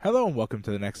Hello and welcome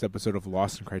to the next episode of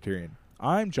Lost in Criterion.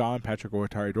 I'm John Patrick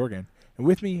Owatari Dorgan, and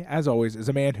with me, as always, is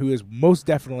a man who is most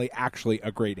definitely actually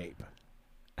a great ape.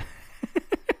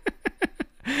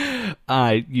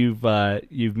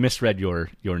 You've misread your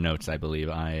notes, I believe.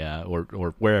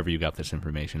 Or wherever you got this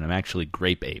information. I'm actually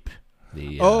Grape Ape.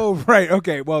 Oh, right.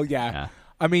 Okay. Well, yeah.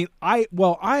 I mean, I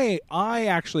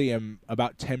actually am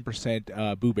about 10%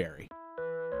 Booberry.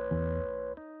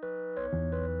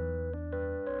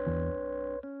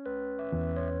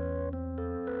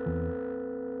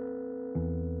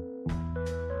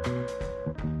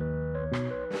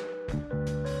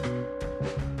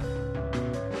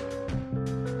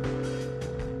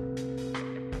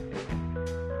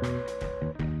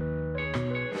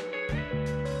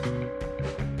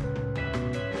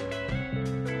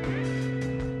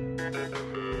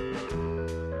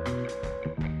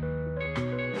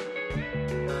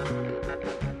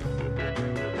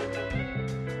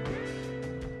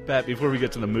 Pat, before we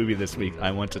get to the movie this week,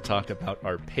 I want to talk about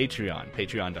our Patreon,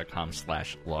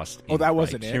 patreon.com/lost. Oh, that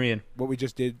wasn't it? What we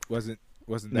just did wasn't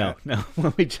that? No.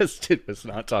 What we just did was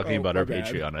not talking about our bad.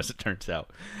 Patreon, as it turns out.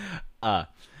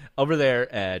 Over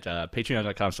there at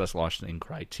patreon.com/lost in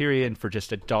Criterion, for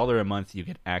just $1 a month, you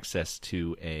get access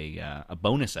to a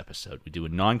bonus episode. We do a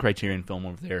non-Criterion film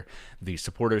over there. The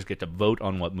supporters get to vote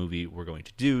on what movie we're going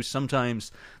to do.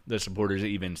 Sometimes the supporters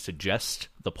even suggest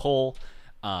the poll.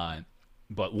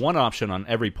 But one option on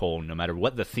every poll, no matter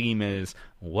what the theme is,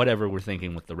 whatever we're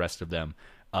thinking with the rest of them,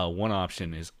 one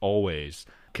option is always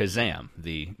Kazam,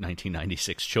 the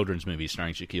 1996 children's movie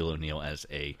starring Shaquille O'Neal as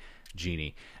a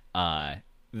genie.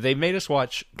 They made us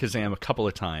watch Kazam a couple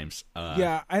of times.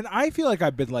 Yeah, and I feel like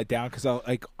I've been let down because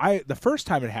the first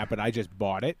time it happened, I just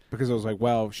bought it because I was like,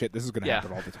 well, shit, this is going to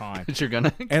happen all the time.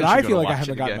 And I feel like I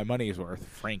haven't gotten my money's worth,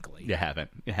 frankly. You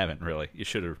haven't really. You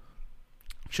should have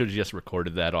just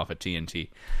recorded that off of TNT.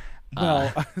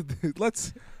 Well,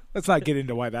 let's not get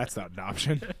into why that's not an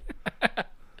option.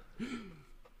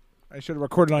 I should have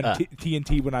recorded on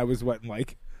TNT when I was in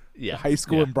high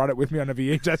school and brought it with me on a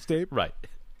VHS tape. Right.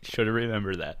 Should have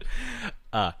remembered that.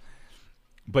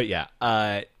 But yeah,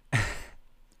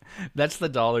 that's the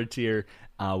dollar tier.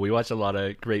 We watch a lot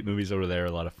of great movies over there,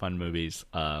 a lot of fun movies,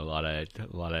 a lot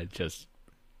of just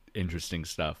interesting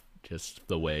stuff. Just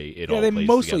the way it all plays together. Yeah, they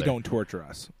mostly don't torture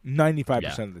us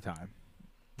 95% of the time.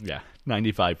 Yeah,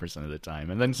 95% of the time.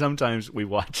 And then sometimes we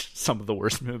watch some of the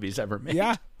worst movies ever made.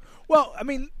 Yeah. Well, I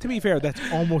mean, to be fair, that's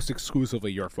almost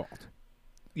exclusively your fault.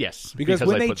 Yes. Because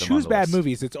when they choose bad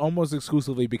movies, it's almost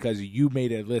exclusively because you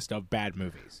made a list of bad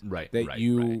movies. Right.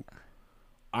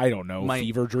 I don't know,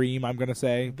 fever dream, I'm going to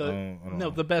say.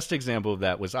 The best example of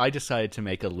that was I decided to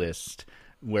make a list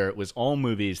where it was all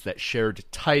movies that shared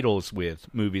titles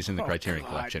with movies in the Criterion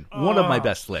Collection. One of my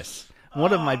best lists.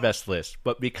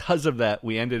 But because of that,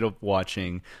 we ended up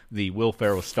watching the Will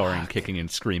Ferrell starring Kicking and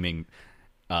Screaming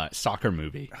soccer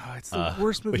movie. It's the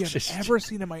worst movie I've ever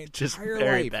seen in my entire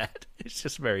life. Bad. It's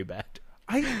just very bad.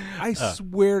 I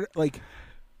swear,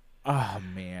 oh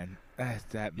man,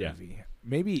 that movie. Yeah.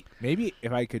 Maybe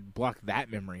if I could block that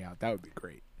memory out, that would be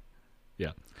great.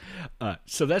 Yeah.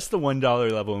 So that's the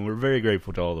 $1 level, and we're very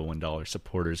grateful to all the $1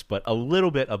 supporters. But a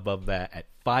little bit above that, at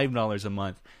 $5 a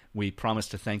month, we promise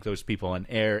to thank those people on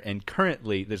air. And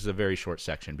currently, this is a very short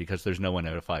section because there's no one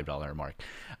at a $5 mark.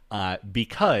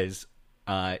 Because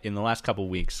in the last couple of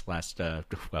weeks,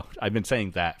 I've been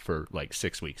saying that for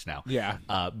 6 weeks now. Yeah.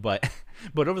 But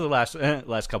over the last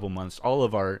couple of months, all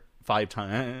of our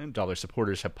 $5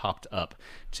 supporters have popped up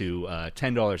to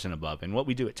 $10 and above. And what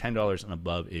we do at $10 and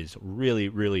above is really,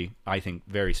 really, I think,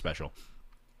 very special.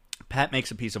 Pat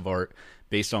makes a piece of art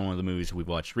based on one of the movies we've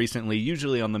watched recently,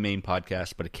 usually on the main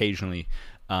podcast, but occasionally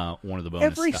one of the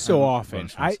bonus. Every so often.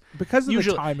 Because of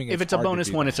the timing, if it's a bonus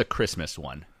one, it's a Christmas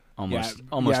one. Almost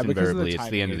invariably, it's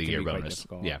the end of the year bonus.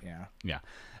 Yeah.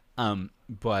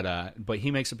 But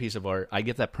he makes a piece of art. I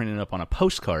get that printed up on a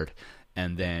postcard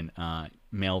and then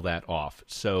mail that off.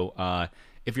 So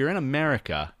if you're in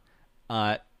America,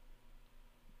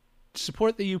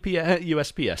 support the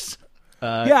USPS.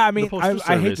 I mean,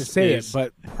 I hate to say it,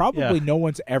 but probably no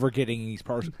one's ever getting these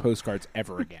postcards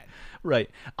ever again. Right.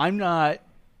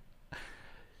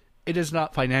 It is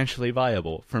not financially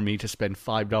viable for me to spend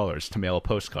 $5 to mail a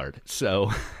postcard.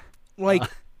 So,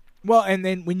 well, and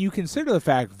then when you consider the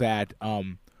fact that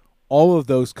all of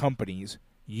those companies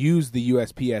use the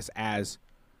USPS as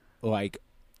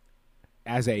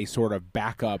a sort of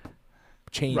backup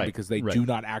chain because they do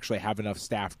not actually have enough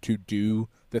staff to do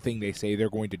the thing they say they're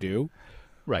going to do.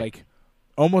 Right.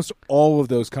 Almost all of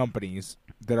those companies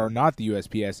that are not the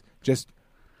USPS just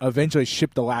eventually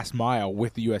ship the last mile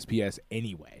with the USPS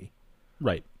anyway.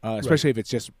 Right. Especially if it's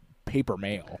just paper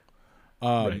mail.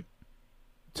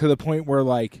 To the point where,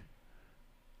 like,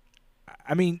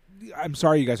 I mean, I'm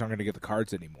sorry you guys aren't going to get the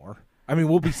cards anymore. I mean,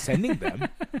 we'll be sending them,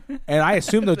 and I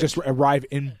assume they'll just arrive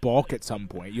in bulk at some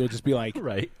point. You'll just be like,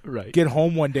 get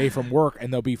home one day from work,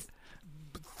 and there'll be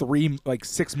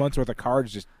 6 months worth of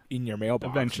cards just in your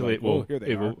mailbox. Eventually, it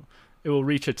will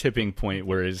reach a tipping point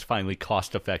where it is finally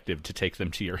cost effective to take them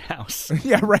to your house.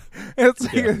 Yeah, right.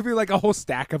 It'll be like a whole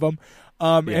stack of them,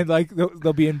 and like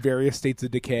they'll be in various states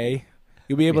of decay.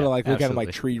 You'll be able to like look at them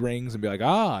like tree rings and be like,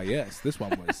 yes, this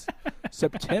one was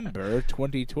September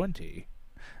 2020.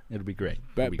 It'll be great.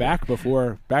 Back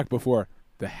before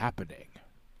the happening.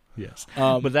 Yes,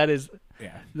 but that is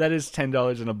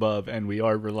 $10 and above, and we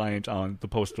are reliant on the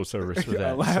Postal Service for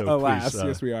that. Alas, please,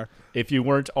 yes, we are. If you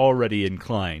weren't already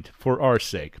inclined, for our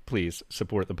sake, please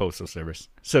support the Postal Service.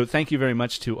 So thank you very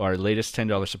much to our latest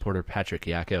 $10 supporter, Patrick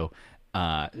Yako,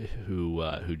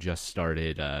 who just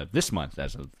started this month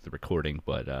as of the recording,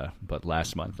 but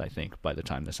last month, I think, by the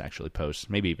time this actually posts,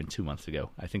 maybe even 2 months ago.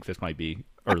 I think this might be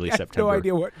early September. I have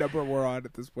no idea what number we're on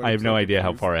at this point. I have no idea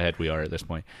how far ahead we are at this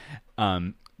point.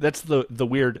 That's the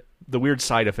weird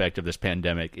side effect of this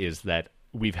pandemic is that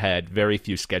we've had very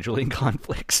few scheduling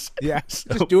conflicts. Yeah,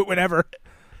 just do it whenever.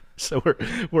 So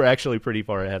we're actually pretty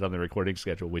far ahead on the recording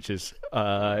schedule, which is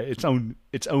its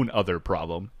own other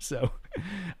problem. So,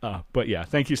 but yeah,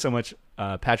 thank you so much,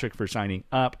 Patrick, for signing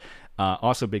up.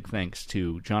 Also, big thanks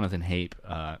to Jonathan Hape,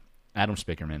 Adam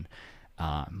Spickerman,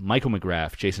 Michael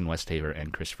McGrath, Jason Westhaver,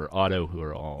 and Christopher Otto, who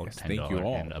are all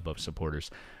 $10 and above supporters.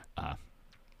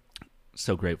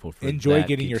 So grateful for enjoy that.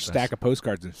 Getting your stack of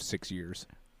postcards in 6 years.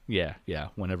 Yeah,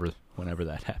 whenever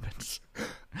that happens.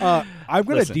 I'm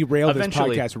going to derail this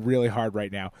podcast really hard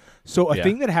right now. So a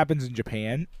thing that happens in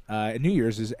Japan at New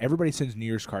Year's is everybody sends New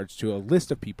Year's cards to a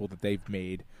list of people that they've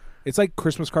made. It's like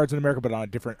Christmas cards in America, but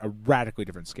on a radically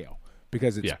different scale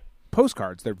because it's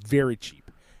postcards. They're very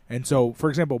cheap. And so, for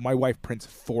example, my wife prints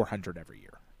 400 every year.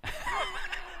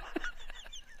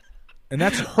 And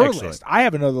that's her list. I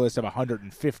have another list of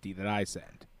 150 that I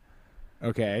send.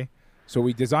 Okay? So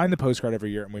we design the postcard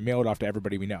every year, and we mail it off to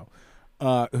everybody we know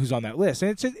who's on that list.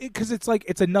 And it's because it's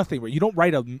a nothing. You don't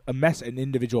write an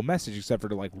individual message except for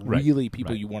to like really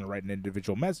people you want to write an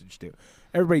individual message to.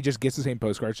 Everybody just gets the same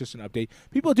postcard. It's just an update.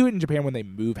 People do it in Japan when they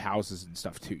move houses and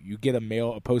stuff too. You get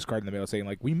a postcard in the mail saying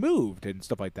like we moved and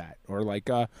stuff like that, or like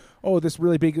this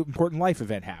really big important life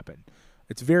event happened.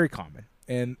 It's very common.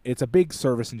 And it's a big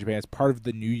service in Japan. It's part of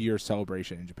the New Year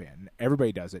celebration in Japan.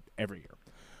 Everybody does it every year.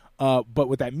 But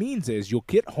what that means is you'll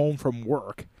get home from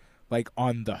work like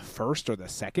on the 1st or the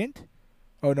 2nd.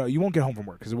 Oh, no, you won't get home from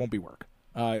work because it won't be work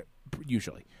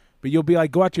usually. But you'll be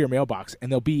like, go out to your mailbox,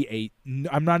 and there'll be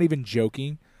I'm not even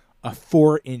joking, a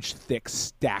 4-inch thick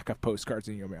stack of postcards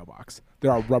in your mailbox.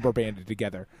 They're all rubber banded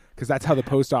together because that's how the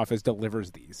post office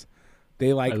delivers these.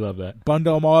 They I love that.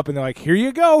 Bundle them all up, and they're like, "Here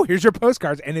you go. Here's your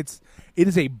postcards." And it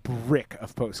is a brick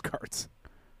of postcards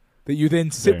that you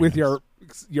then sit with your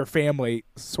family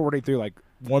sorting through like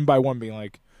one by one, being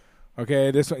like, "Okay,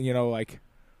 this one,"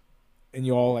 and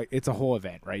you all it's a whole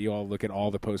event, right? You all look at all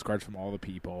the postcards from all the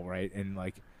people, right? And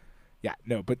I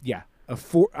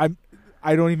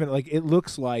don't even it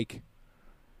looks like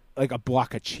a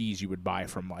block of cheese you would buy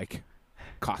from like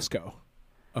Costco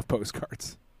of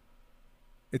postcards.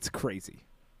 It's crazy.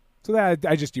 So that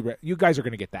you guys are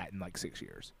going to get that in like 6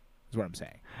 years, is what I'm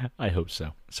saying. I hope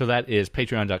so. So that is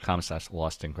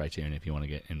patreon.com/LostInCriterion if you want to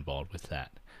get involved with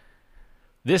that.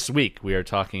 This week we are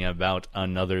talking about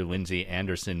another Lindsay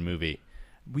Anderson movie.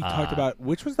 We talked about,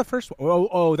 which was the first one?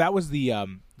 Oh, that was the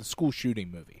school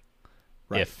shooting movie.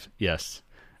 Right? If, yes.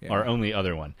 Yeah. Our only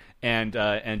other one.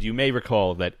 And you may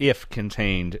recall that If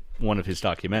contained one of his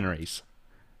documentaries,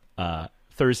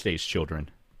 Thursday's Children.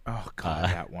 Oh, God,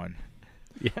 that one.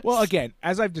 Yes. Well, again,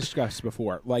 as I've discussed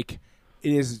before, it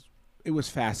was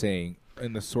fascinating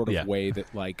in the sort of way that,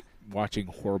 watching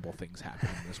horrible things happen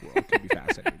in this world can be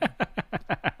fascinating.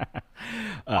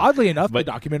 Oddly enough, the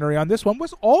documentary on this one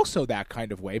was also that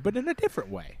kind of way, but in a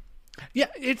different way. Yeah,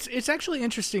 it's actually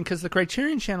interesting because the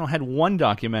Criterion Channel had one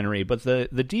documentary, but the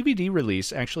DVD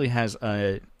release actually has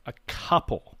a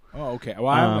couple. Oh, okay. Well,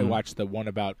 I only watched the one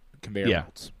about conveyor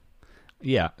belts.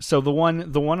 Yeah, so the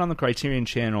one on the Criterion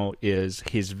Channel is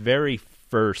his very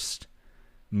first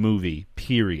movie,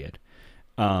 period,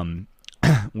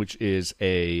 which is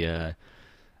a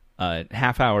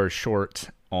half-hour short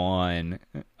on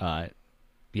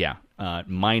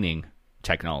mining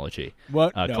technology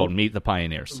called Meet the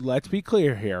Pioneers. Let's be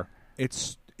clear here.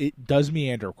 It does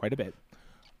meander quite a bit.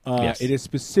 It is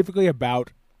specifically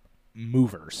about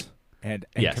movers and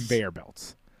conveyor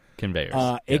belts.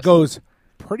 Conveyors. It goes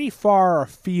pretty far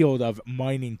afield of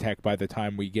mining tech by the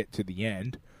time we get to the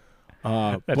end.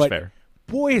 That's but fair.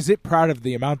 Boy, is it proud of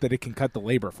the amount that it can cut the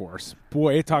labor force.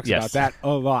 Boy, it talks about that a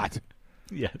lot.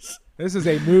 Yes. This is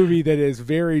a movie that is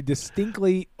very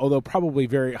distinctly, although probably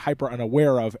very hyper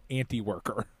unaware of,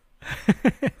 anti-worker.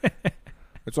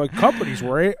 It's like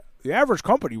the average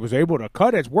company was able to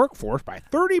cut its workforce by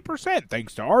 30%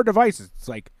 thanks to our devices. It's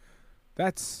like,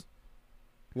 that's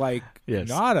like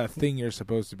not a thing you're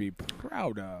supposed to be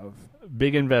proud of.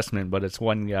 Big investment, but it's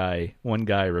one guy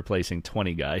replacing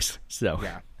 20 guys. So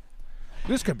yeah.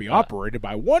 This can be operated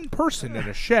by one person in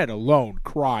a shed alone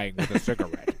crying with a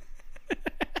cigarette.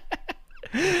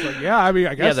 Like, yeah, I mean,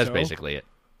 I guess that's basically it.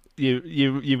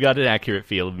 You've got an accurate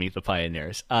feel of Meet the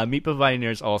Pioneers. Meet the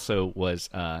Pioneers also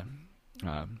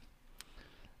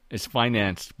is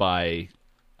financed by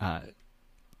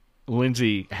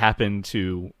Lindsay happened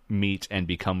to meet and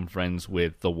become friends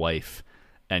with the wife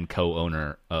and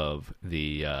co-owner of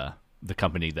the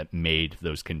company that made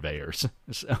those conveyors.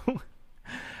 So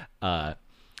the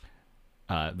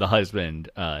husband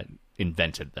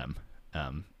invented them.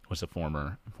 Was a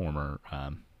former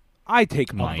I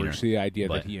take miner, umbrage to the idea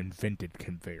that he invented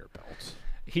conveyor belts.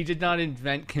 He did not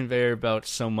invent conveyor belts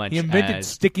so much. He invented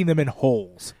sticking them in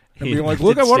holes and being like,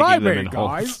 "Look at what I made,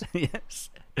 guys." Yes.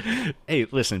 Hey,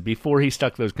 listen. Before he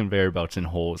stuck those conveyor belts in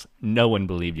holes, no one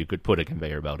believed you could put a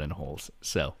conveyor belt in holes.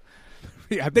 So,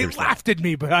 yeah, they laughed at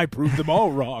me, but I proved them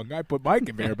all wrong. I put my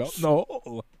conveyor belt in the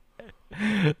hole.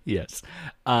 Yes.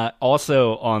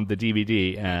 Also on the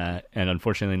DVD, and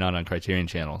unfortunately not on Criterion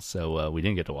Channel, so we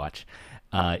didn't get to watch,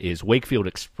 is Wakefield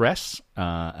Express,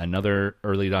 another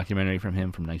early documentary from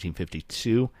him from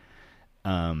 1952,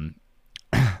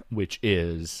 which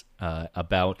is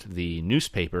about the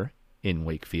newspaper in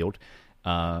Wakefield.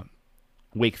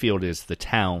 Wakefield is the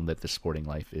town that The Sporting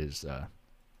Life is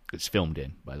filmed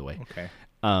in, by the way. Okay.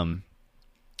 And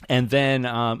then,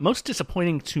 most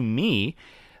disappointing to me,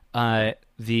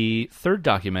 the third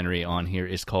documentary on here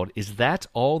is called Is That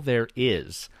All There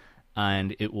Is?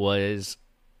 And it was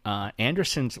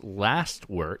Anderson's last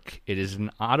work. It is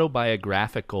an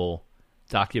autobiographical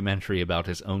documentary about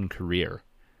his own career,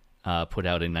 put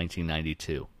out in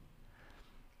 1992.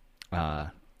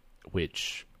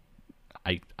 Which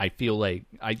I feel like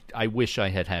I wish I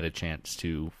had a chance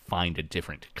to find a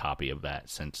different copy of that,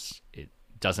 since it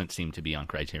doesn't seem to be on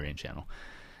Criterion Channel.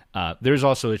 There's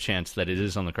also a chance that it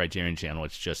is on the Criterion Channel.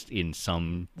 It's just in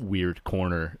some weird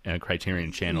corner in a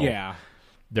Criterion Channel. Yeah.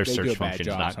 Their search function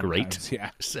is not great.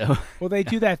 Yeah. So well, they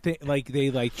do that thing,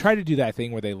 they try to do that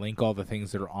thing where they link all the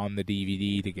things that are on the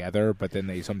DVD together, but then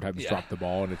they sometimes drop the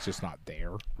ball and it's just not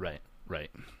there. Right.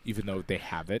 Even though they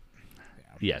have it.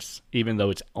 Yeah. Yes. Even though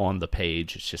it's on the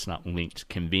page, it's just not linked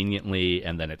conveniently,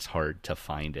 and then it's hard to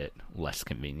find it less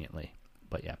conveniently.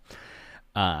 But yeah.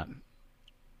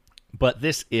 But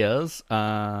this is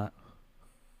yes.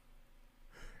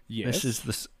 This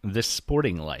is This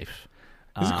Sporting Life.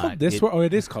 Is it called This?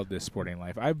 It is called This Sporting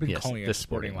Life. I've been calling it This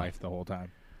Sporting Life the whole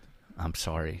time. I'm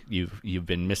sorry, you've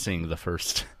been missing the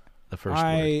first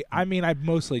word. I mean, I've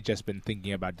mostly just been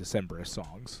thinking about Decemberist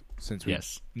songs since we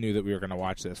knew that we were going to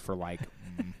watch this for I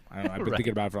don't know. I've been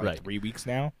thinking about it for 3 weeks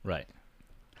now. Right.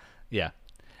 Yeah.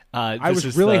 I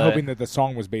was really hoping that the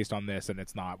song was based on this, and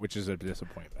it's not, which is a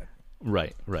disappointment.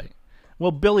 Right.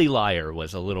 Well, Billy Liar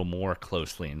was a little more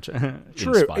closely inspired.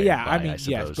 Yeah, by, I mean, I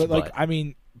suppose,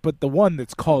 yes, but the one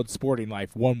that's called Sporting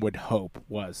Life, one would hope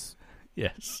was.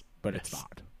 Yes. But it's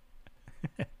not.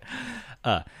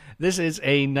 This is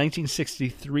a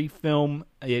 1963 film.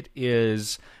 It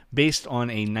is based on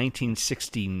a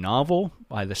 1960 novel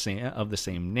of the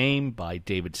same name by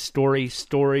David Story.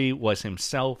 Story was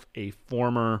himself a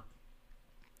former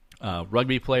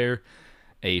rugby player,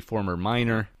 a former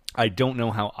miner. I don't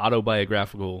know how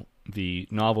autobiographical the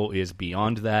novel is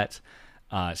beyond that.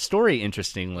 Story,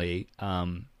 interestingly,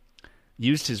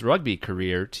 used his rugby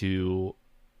career to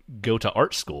go to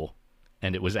art school,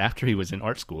 and it was after he was in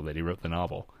art school that he wrote the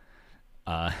novel.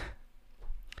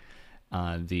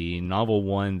 The novel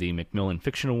won the Macmillan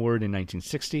Fiction Award in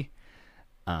 1960.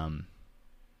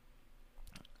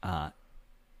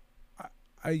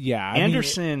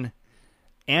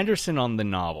 Anderson on the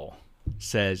novel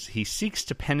says he seeks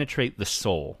to penetrate the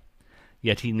soul,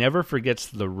 yet he never forgets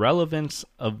the relevance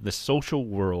of the social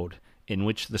world in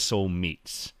which the soul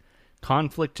meets.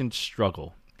 Conflict and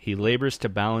struggle. He labors to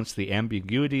balance the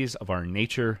ambiguities of our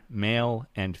nature, male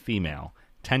and female,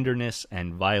 tenderness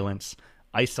and violence,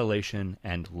 isolation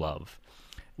and love,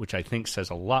 which I think says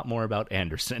a lot more about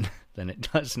Anderson than it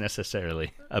does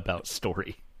necessarily about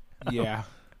Story. Yeah,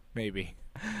 maybe.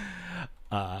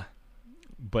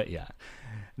 But yeah,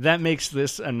 that makes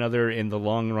this another in the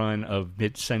long run of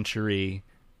mid-century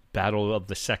battle of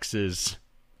the sexes.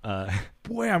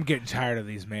 Boy, I'm getting tired of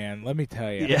these, man. Let me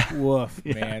tell you. Yeah. Woof,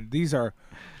 Yeah. man. These are.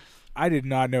 I did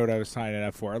not know what I was signing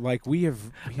up for. Like we have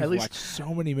watched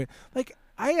so many. Like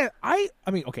I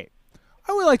mean, okay.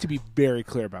 I would like to be very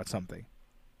clear about something.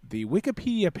 The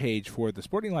Wikipedia page for the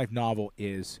Sporting Life novel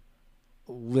is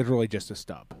literally just a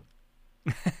stub.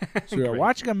 So you're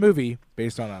watching a movie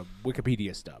based on a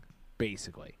Wikipedia stub,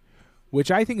 basically,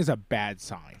 which I think is a bad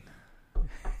sign.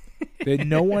 That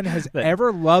no one has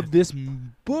ever loved this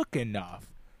book enough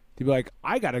to be like,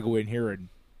 I got to go in here and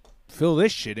fill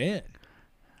this shit in.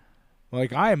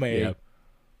 Like, I am a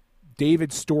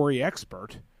David Story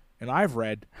expert, and I've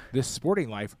read this Sporting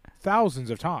Life thousands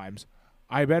of times.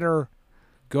 I better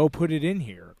go put it in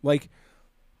here. Like,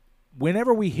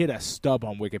 whenever we hit a stub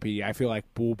on Wikipedia, I feel like,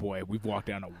 oh boy, we've walked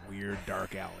down a weird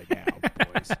dark alley now,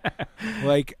 boys.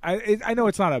 Like, I know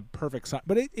it's not a perfect sign,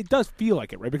 but it does feel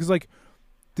like it, right? Because, like,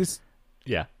 this,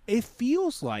 it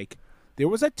feels like there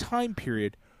was a time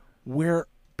period where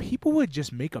people would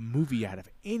just make a movie out of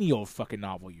any old fucking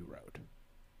novel you wrote.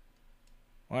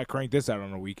 Well, I cranked this out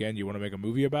on a weekend. You want to make a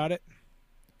movie about it?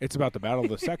 It's about the battle of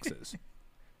the sexes.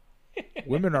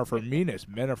 Women are from Venus,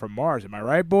 men are from Mars. Am I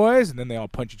right, boys? And then they all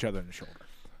punch each other in the shoulder.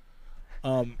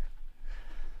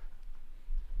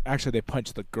 Actually, they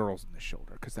punch the girls in the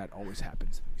shoulder because that always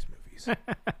happens in these movies.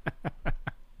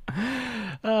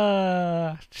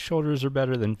 Shoulders are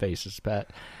better than faces, Pat.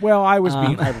 Well, I was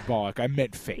being hyperbolic. I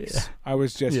meant face. Yeah. I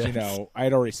was just, I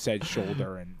had already said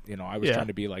shoulder, and I was trying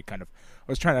to be like I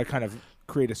was trying to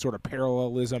create a sort of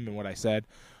parallelism in what I said.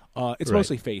 It's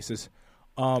mostly faces.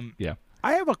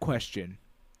 I have a question,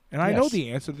 and I know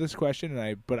the answer to this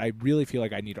question, but I really feel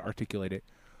like I need to articulate it.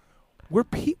 Were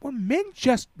men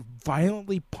just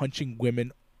violently punching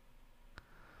women?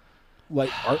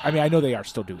 I know they are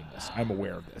still doing this. I'm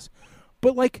aware of this,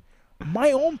 but like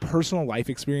my own personal life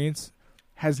experience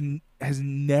has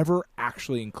never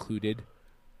actually included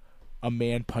a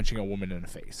man punching a woman in the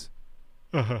face.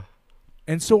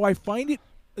 And so I find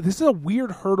this is a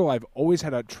weird hurdle I've always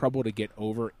had trouble to get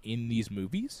over in these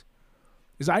movies.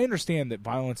 Is I understand that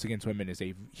violence against women is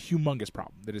a humongous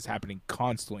problem that is happening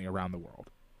constantly around the world.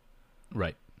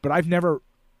 Right. But I've never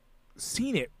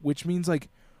seen it, which means like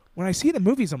when I see it in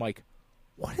movies, I'm like,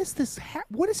 what is this?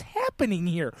 What is happening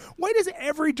here? Why does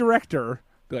every director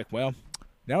be like, well,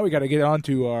 now we got to get on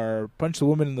to our punch the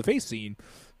woman in the face scene.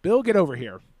 Bill, get over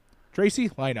here. Tracy,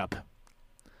 line up.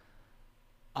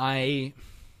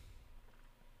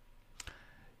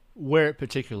 Where it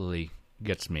particularly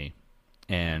gets me,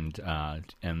 and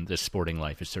this Sporting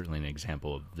Life is certainly an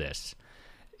example of this,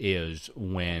 is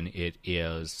when it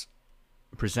is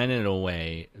presented in a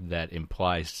way that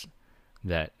implies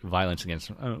that violence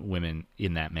against women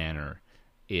in that manner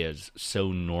is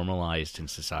so normalized in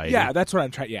society. Yeah, that's what I'm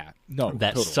trying. Yeah, no,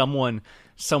 that totally.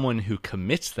 someone who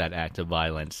commits that act of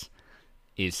violence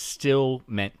is still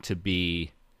meant to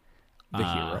be the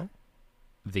hero.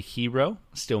 The hero,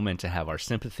 still meant to have our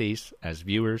sympathies as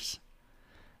viewers.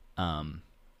 And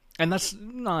that's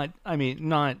not. I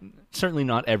mean, certainly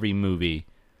not every movie.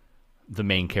 The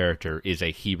main character is a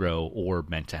hero or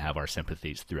meant to have our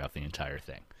sympathies throughout the entire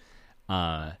thing.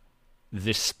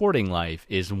 This Sporting Life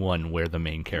is one where the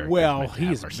main character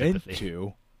he's meant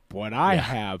to, but I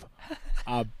have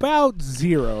about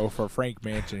 0 for Frank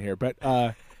Manchin here. But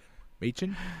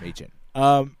Machen.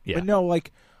 But no,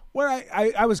 like when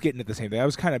I was getting at the same thing. I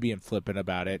was kind of being flippant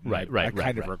about it. I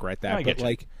kind of regret that. But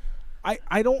like,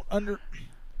 I don't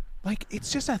like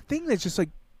it's just a thing that's just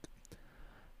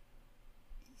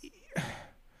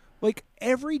like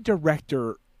every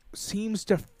director seems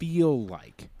to feel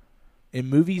like in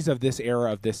movies of this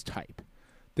era of this type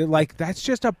that like that's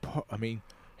just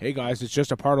hey guys, it's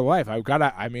just a part of life. I've got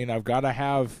to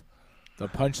have the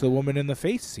punch the woman in the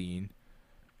face scene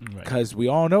because we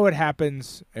all know it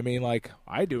happens. I mean, like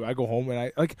I do. I go home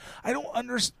and I don't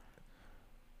understand.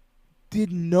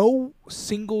 Did no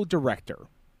single director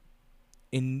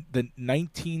in the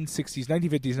 1960s,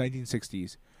 1950s,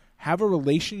 1960s have a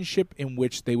relationship in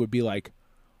which they would be like,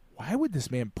 why would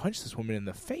this man punch this woman in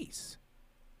the face?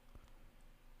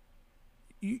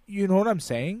 You know what I'm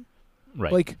saying?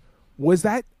 Right. Like, was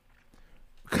that...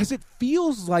 Because it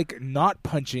feels like not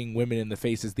punching women in the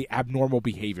face is the abnormal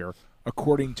behavior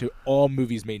according to all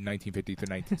movies made in 1950 to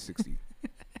 1960.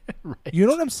 Right. You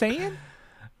know what I'm saying?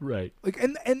 Right. Like,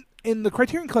 and the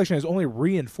Criterion Collection has only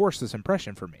reinforced this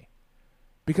impression for me.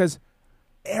 Because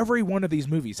every one of these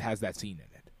movies has that scene in it.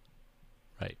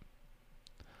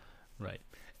 Right.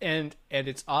 And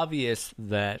it's obvious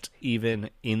that even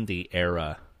in the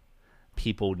era,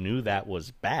 people knew that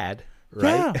was bad,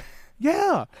 right?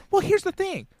 Yeah. Well, here's the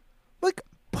thing. Like,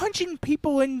 punching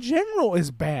people in general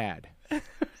is bad.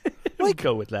 Like,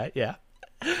 go with that, yeah.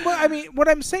 Well, I mean, what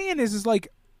I'm saying is like,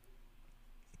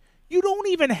 you don't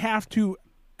even have to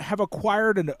have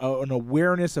acquired an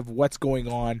awareness of what's going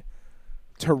on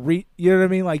to reach. You know what I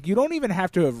mean? Like, you don't even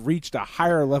have to have reached a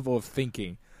higher level of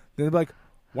thinking. They're like,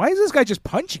 why is this guy just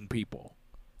punching people?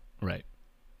 Right.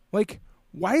 Like,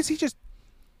 why is he just?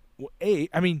 Well, A,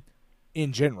 I mean,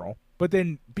 in general, but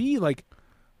then B, like,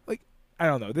 I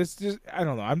don't know. I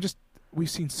don't know. We've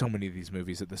seen so many of these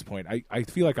movies at this point. I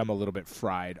feel like I'm a little bit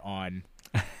fried on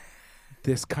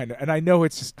this kind of, and I know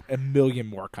it's just a million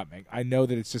more coming. I know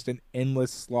that it's just an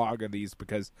endless slog of these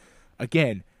because,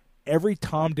 again, every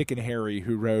Tom, Dick, and Harry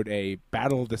who wrote a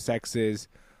Battle of the Sexes,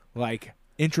 like,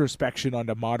 introspection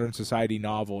onto modern society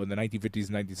novel in the 1950s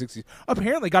and 1960s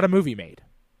apparently got a movie made.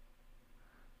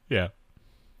 Yeah.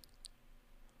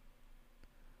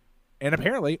 And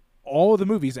apparently all of the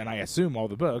movies, and I assume all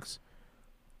the books,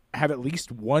 have at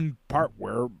least one part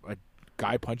where a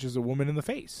guy punches a woman in the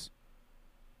face.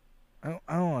 I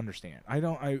don't understand. I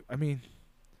mean,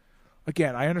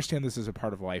 again, I understand this is a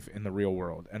part of life in the real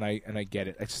world, and I get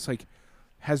it. It's just like,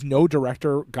 has no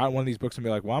director got one of these books and be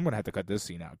like, well, I'm going to have to cut this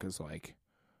scene out because, like,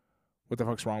 what the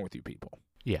fuck's wrong with you people?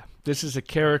 Yeah. This is a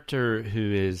character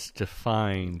who is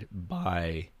defined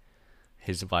by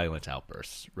his violent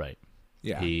outbursts, right?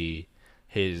 Yeah.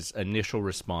 His initial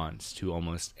response to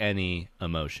almost any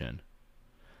emotion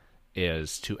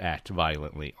is to act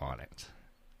violently on it.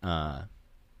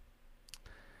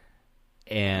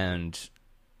 And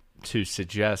to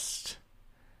suggest,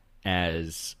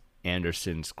 as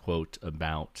Anderson's quote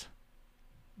about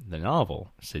the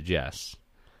novel suggests,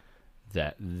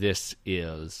 that this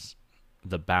is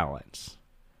the balance,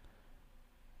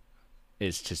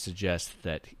 is to suggest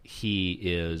that he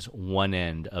is one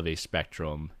end of a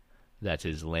spectrum that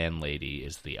his landlady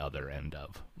is the other end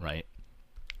of, right?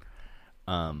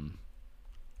 And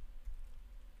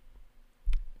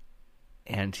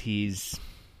he's...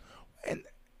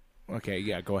 Okay,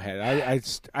 yeah, go ahead.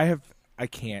 I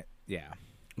can't, yeah.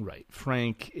 Right.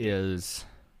 Frank is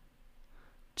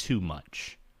too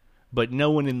much. But no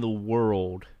one in the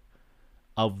world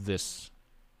of this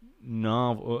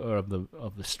novel, or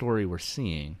of the story we're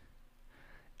seeing,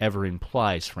 ever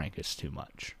implies Frank is too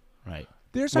much, right?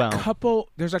 There's a couple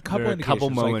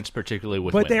moments, like, particularly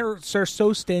with but women. they're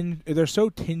so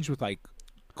tinged with, like,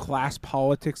 class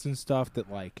politics and stuff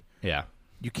that, like, yeah,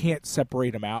 you can't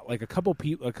separate them out. Like, a couple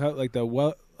people,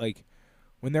 like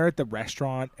when they're at the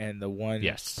restaurant and the one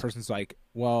person's like,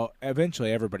 well,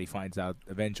 eventually everybody finds out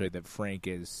that Frank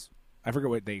is, I forget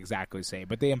what they exactly say,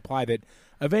 but they imply that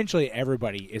eventually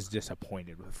everybody is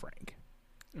disappointed with Frank.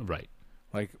 Right.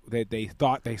 Like, they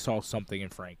thought they saw something in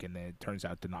Frank, and then it turns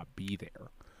out to not be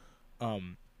there.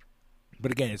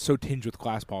 But again, it's so tinged with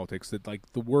class politics that,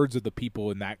 like, the words of the people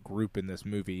in that group in this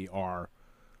movie are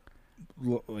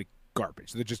like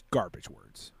garbage. They're just garbage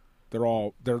words. They're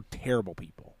terrible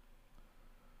people.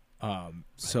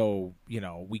 So, you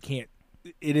know, we can't.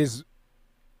 It is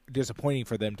disappointing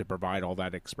for them to provide all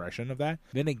that expression of that.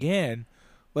 Then again,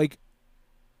 like,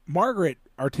 Margaret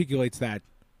articulates that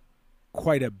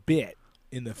quite a bit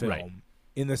in the film, right,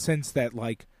 in the sense that,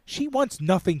 like, she wants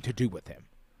nothing to do with him.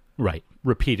 Right.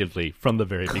 Repeatedly from the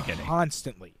very beginning.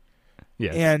 Constantly.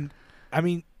 Yes. And, I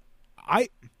mean, I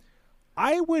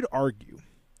would argue,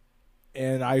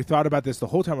 and I thought about this the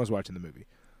whole time I was watching the movie,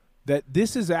 that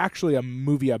this is actually a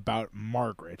movie about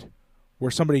Margaret,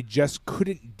 where somebody just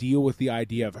couldn't deal with the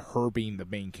idea of her being the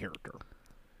main character.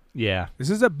 Yeah. This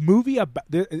is a movie about...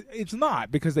 It's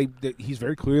not, because he's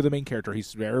very clearly the main character.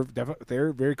 He's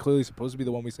very clearly supposed to be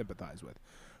the one we sympathize with.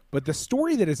 But the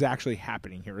story that is actually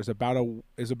happening here is about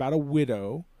a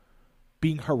widow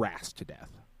being harassed to death.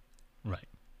 Right.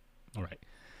 All right.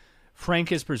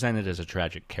 Frank is presented as a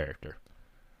tragic character.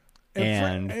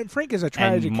 And Frank is a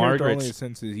tragic character only in the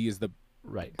sense that he is the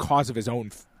cause of his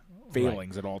own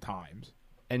failings at all times.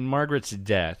 And Margaret's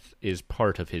death is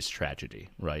part of his tragedy,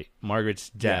 right? Margaret's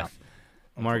death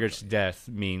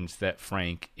means that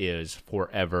Frank is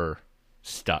forever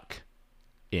stuck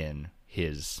in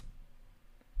his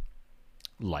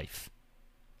life.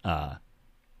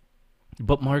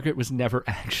 But Margaret was never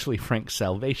actually Frank's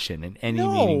salvation in any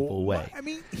meaningful way. I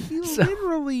mean,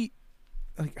 literally,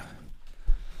 like,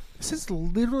 this is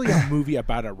literally a movie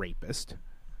about a rapist,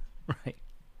 right?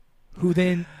 Who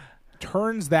then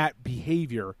turns that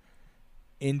behavior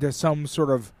into some sort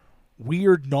of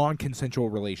weird non-consensual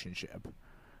relationship.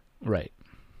 Right.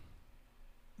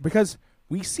 Because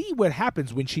we see what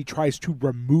happens when she tries to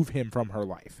remove him from her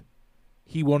life.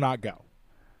 He will not go.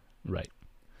 Right.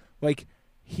 Like,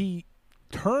 he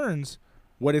turns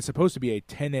what is supposed to be a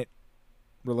tenant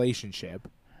relationship.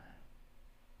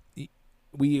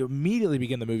 We immediately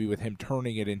begin the movie with him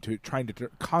turning it into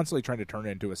constantly trying to turn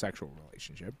it into a sexual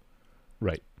relationship.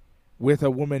 Right. With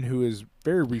a woman who is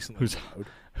very recently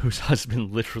whose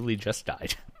husband literally just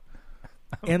died.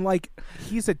 And like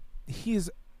he's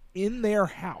in their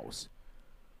house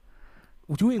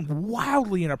doing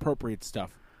wildly inappropriate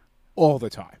stuff all the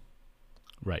time.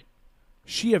 Right.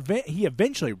 He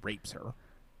eventually rapes her.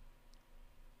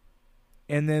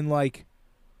 And then like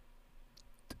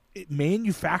it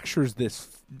manufactures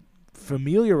this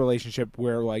familiar relationship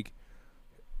where like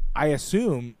I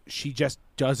assume she just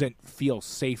doesn't feel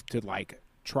safe to like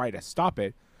try to stop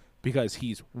it because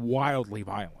he's wildly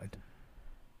violent.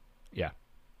 Yeah.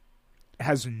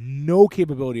 Has no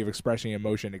capability of expressing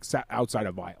emotion except outside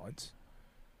of violence.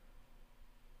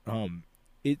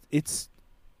 It is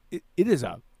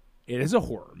a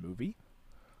horror movie.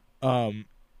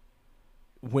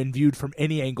 When viewed from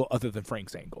any angle other than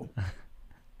Frank's angle.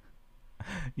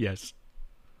 Yes.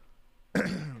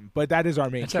 But that is our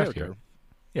main character. Accurate.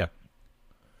 Yeah.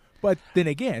 But then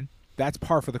again, that's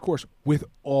par for the course with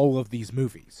all of these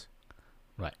movies.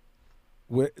 Right.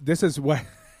 This is what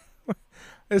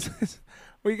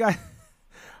we got.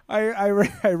 I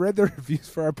read the reviews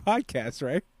for our podcast,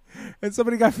 right? And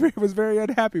somebody was very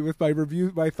unhappy with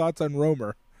my thoughts on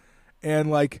Romer, and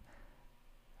like,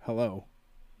 hello,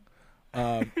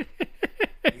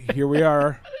 here we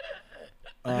are.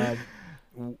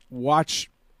 Watch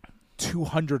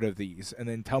 200 of these, and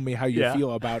then tell me how you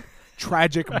feel about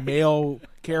tragic male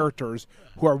characters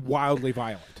who are wildly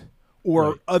violent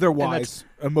or otherwise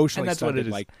emotionally stunted,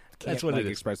 like can't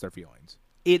express their feelings.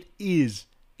 It is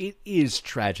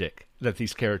tragic that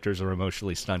these characters are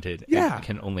emotionally stunted and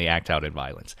can only act out in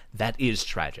violence. That is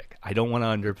tragic. I don't want to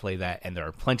underplay that, and there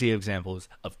are plenty of examples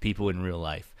of people in real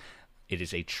life. It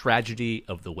is a tragedy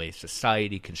of the way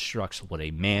society constructs what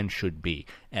a man should be,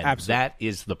 and that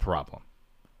is the problem.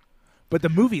 But the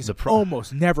movies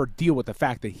almost never deal with the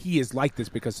fact that he is like this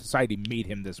because society made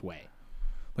him this way.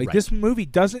 Like this movie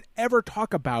doesn't ever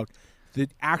talk about the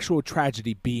actual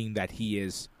tragedy being that he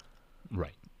is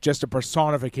just a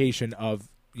personification of,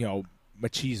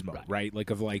 machismo, right? Like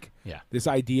of this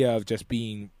idea of just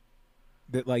being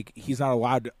that like he's not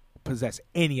allowed to possess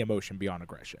any emotion beyond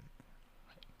aggression.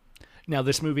 Now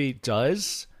this movie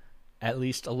does at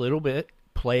least a little bit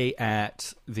play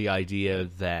at the idea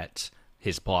that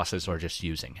his bosses are just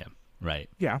using him, right?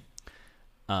 Yeah.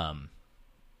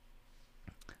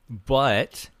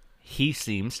 But he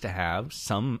seems to have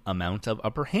some amount of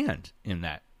upper hand in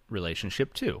that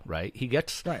relationship too, right? He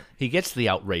gets the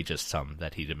outrageous sum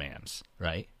that he demands,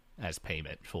 right, as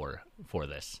payment for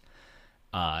this,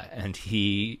 and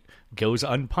he goes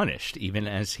unpunished, even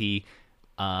as he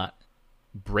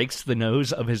breaks the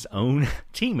nose of his own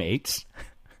teammates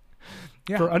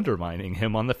for undermining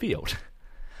him on the field.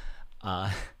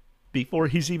 Before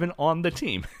he's even on the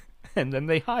team, and then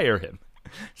they hire him.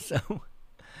 So,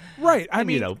 right. I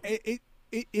mean,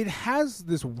 it has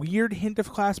this weird hint of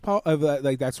class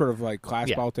that sort of like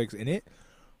class politics in it,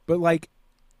 but like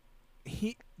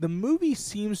the movie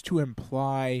seems to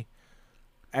imply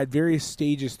at various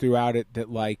stages throughout it that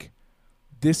like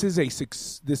this is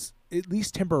this at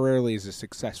least temporarily is a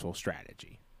successful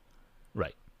strategy.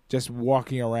 Right. Just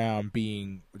walking around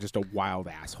being just a wild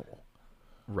asshole.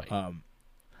 Right.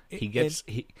 He gets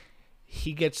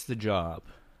the job.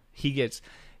 He gets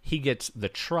the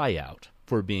tryout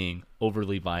for being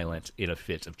overly violent in a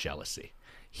fit of jealousy.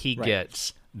 He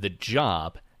gets the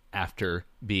job after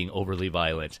being overly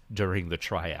violent during the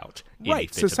tryout.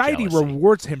 Right. Society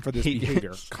rewards him for this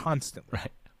behavior constantly.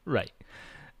 Right.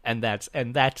 And that's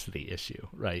the issue,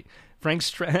 right?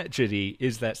 Frank's tragedy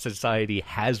is that society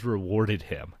has rewarded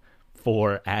him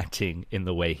for acting in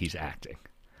the way he's acting.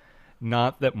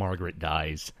 Not that Margaret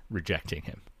dies rejecting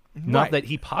him. Right. Not that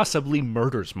he possibly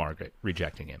murders Margaret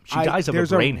rejecting him. She dies of a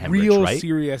brain hemorrhage, right? There's a real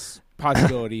serious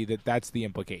possibility that's the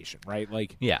implication, right?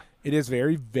 Like, it is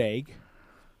very vague,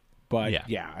 but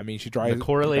I mean, she dies. The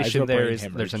correlation there is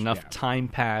hemorrhage. There's enough time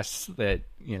pass that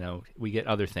we get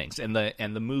other things, and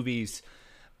the movie's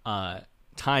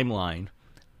timeline.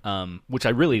 Which I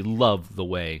really love the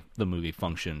way the movie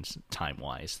functions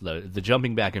time-wise. The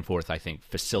jumping back and forth, I think,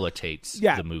 facilitates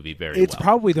the movie very well. It's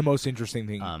probably the most interesting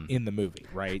thing in the movie,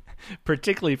 right?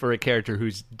 Particularly for a character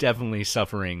who's definitely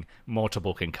suffering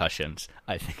multiple concussions.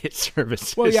 I think it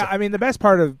services. Well, I mean, the best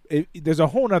part of it, there's a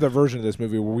whole other version of this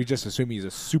movie where we just assume he's a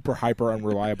super hyper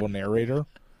unreliable narrator.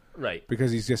 Right.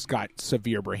 Because he's just got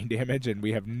severe brain damage and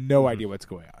we have no idea what's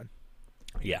going on.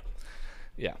 Yeah.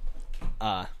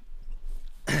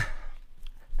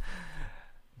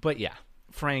 But yeah,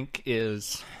 Frank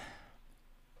is.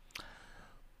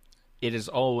 It is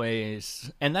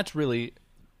always, and that's really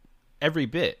every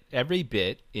bit. Every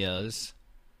bit is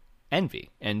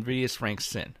envy. Envy is Frank's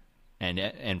sin,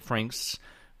 and Frank's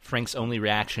only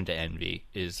reaction to envy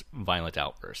is violent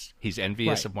outbursts. He's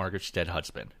envious of Margaret's dead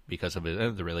husband because of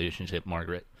the relationship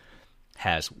Margaret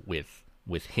has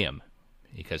with him,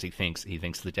 because he thinks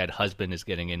the dead husband is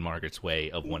getting in Margaret's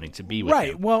way of wanting to be with him.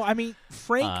 Right. Well, I mean,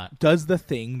 Frank does the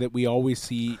thing that we always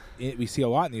see. We see a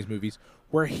lot in these movies,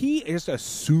 where he just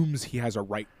assumes he has a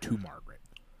right to Margaret.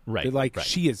 Right. That, like,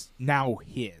 she is now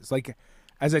his. Like,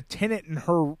 as a tenant in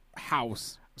her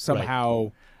house, somehow.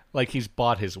 Right. Like, he's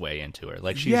bought his way into her.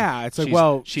 Like, she's, it's like,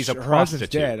 well, she's a her prostitute.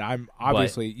 husband's dead. I'm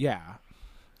obviously, Yeah.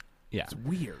 It's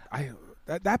weird.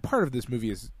 That part of this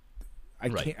movie is.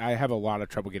 I have a lot of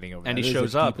trouble getting over. And that. He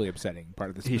shows up. Deeply upsetting part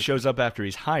of this. He shows up after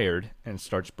he's hired and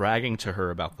starts bragging to her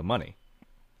about the money.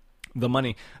 The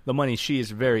money. She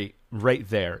is very right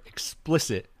there,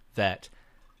 explicit that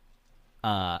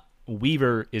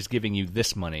Weaver is giving you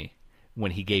this money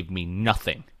when he gave me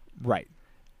nothing. Right.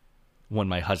 When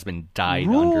my husband died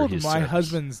under his my service.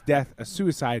 husband's death a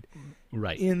suicide.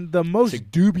 Right. In the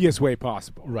most dubious way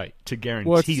possible. Right. To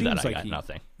guarantee that I got like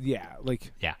nothing. Yeah.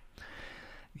 Like. Yeah.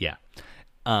 Yeah.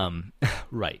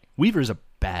 Right. Weaver's a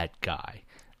bad guy.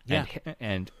 Yeah.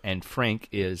 And Frank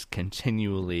is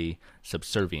continually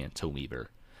subservient to Weaver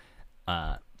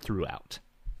throughout.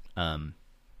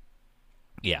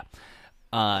 Yeah.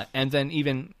 And then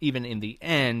even in the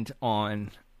end,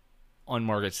 on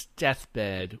Margaret's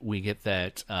deathbed, we get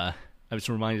that I was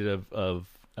reminded of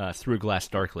Through Glass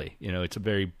Darkly. You know, it's a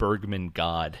very Bergman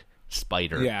God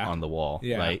spider on the wall,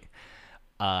 right?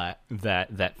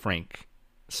 That Frank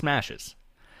smashes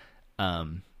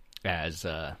as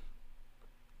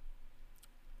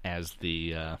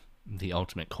the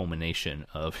ultimate culmination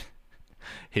of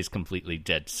his completely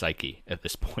dead psyche at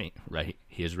this point, right?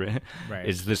 He is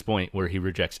is this point where he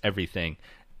rejects everything,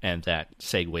 and that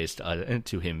segues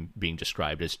to him being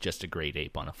described as just a great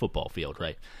ape on a football field,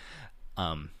 right?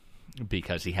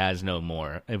 Because he has no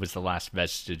more. It was the last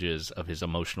vestiges of his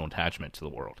emotional attachment to the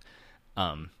world.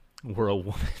 Were a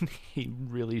woman he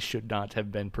really should not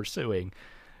have been pursuing,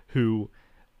 who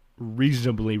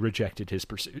reasonably rejected his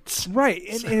pursuits. Right,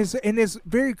 and is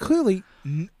very clearly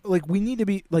like, we need to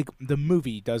be like, the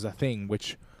movie does a thing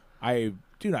which I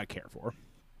do not care for.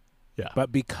 Yeah,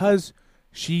 but because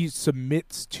she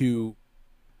submits to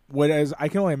what is, I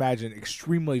can only imagine,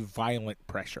 extremely violent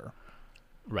pressure.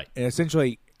 Right, and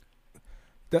essentially,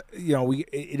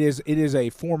 it is a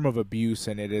form of abuse,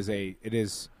 and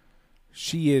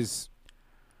she is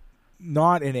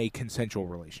not in a consensual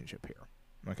relationship here.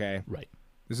 Okay, right.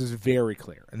 This is very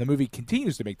clear, and the movie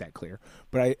continues to make that clear.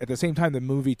 But at the same time, the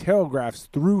movie telegraphs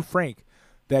through Frank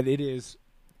that it is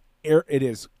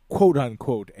quote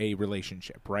unquote a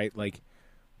relationship, right? Like,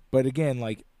 but again,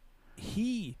 like,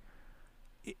 it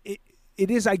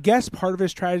is, I guess, part of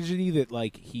his tragedy that,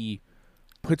 like, he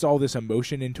puts all this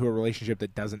emotion into a relationship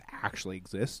that doesn't actually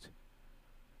exist.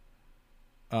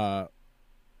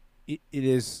 It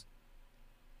is.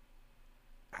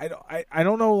 I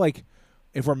don't know, like,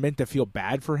 if we're meant to feel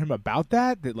bad for him about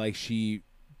that, like, she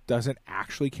doesn't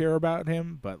actually care about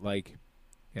him, but, like,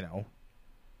 you know,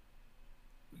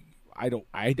 I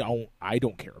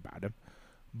don't care about him,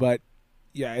 but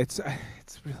yeah, it's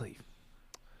really.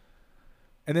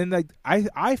 And then, like,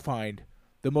 I find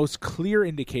the most clear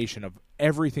indication of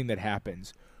everything that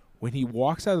happens when he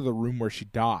walks out of the room where she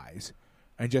dies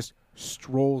and just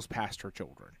strolls past her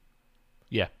children.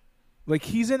 Yeah. Like,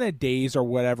 he's in a daze or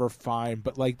whatever, fine,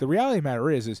 but, like, the reality of the matter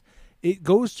is it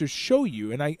goes to show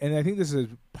you, and I think this is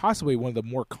possibly one of the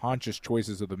more conscious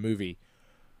choices of the movie,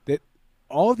 that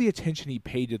all the attention he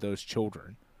paid to those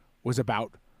children was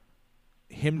about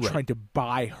him trying to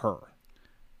buy her.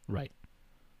 Right.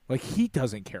 Like, he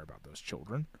doesn't care about those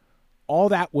children. All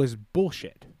that was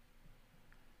bullshit.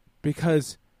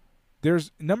 Because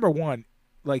there's, number one,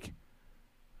 like,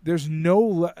 there's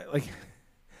no, like,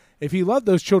 if he loved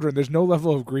those children, there's no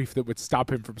level of grief that would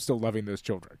stop him from still loving those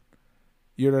children.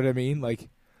 You know what I mean? Like,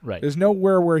 right. There's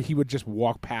nowhere where he would just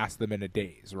walk past them in a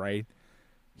daze, right?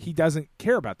 He doesn't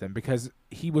care about them because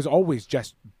he was always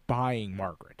just buying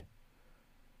Margaret.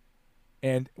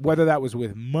 And whether that was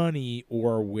with money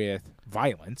or with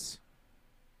violence,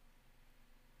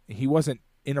 he wasn't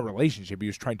in a relationship. He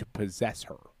was trying to possess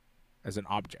her as an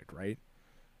object, right?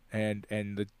 And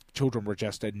the children were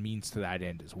just a means to that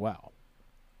end as well.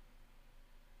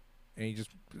 And he just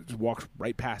walks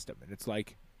right past him, and it's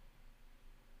like,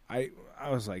 I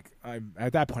was like,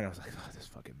 at that point I was like, oh, this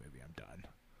fucking movie, I'm done.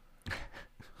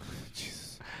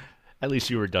 Jesus. At least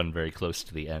you were done very close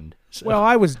to the end. So. Well,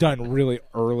 I was done really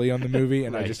early on the movie,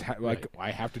 and Right, I just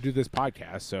I have to do this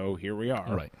podcast, so here we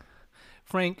are. Right.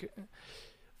 Frank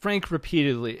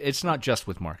repeatedly, it's not just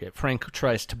with Margaret. Frank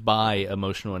tries to buy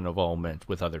emotional involvement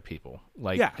with other people,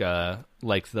 like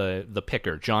the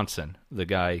picker Johnson, the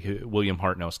guy who William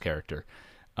Hartnell's character,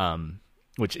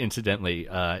 which incidentally,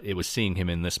 it was seeing him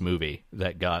in this movie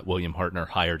that got William Hartnell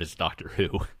hired as Doctor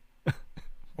Who.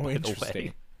 Oh,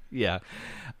 interesting. Yeah,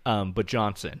 but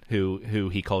Johnson, who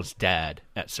he calls Dad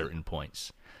at certain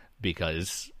points,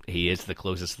 because he is the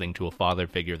closest thing to a father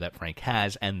figure that Frank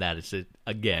has, and that is,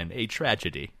 again, a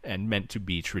tragedy, and meant to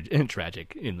be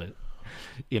tragic in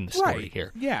the story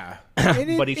here. Yeah,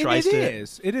 but he tries to.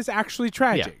 It is actually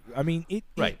tragic. Yeah. I mean, it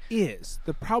is.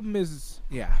 The problem is,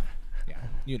 you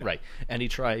know. Right, and he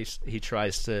gets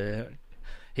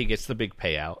the big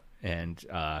payout, and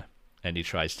he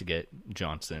tries to get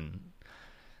Johnson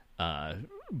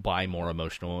buy more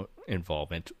emotional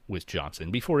involvement with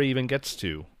Johnson before he even gets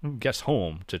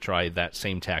home to try that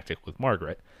same tactic with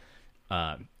Margaret.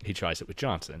 He tries it with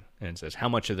Johnson and says, "How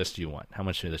much of this do you want? How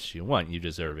much of this do you want? You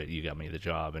deserve it. You got me the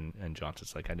job." And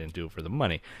Johnson's like, "I didn't do it for the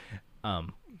money,"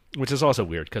 which is also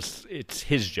weird because it's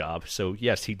his job. So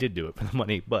yes, he did do it for the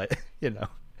money, but he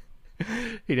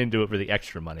didn't do it for the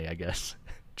extra money, I guess.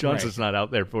 Johnson's not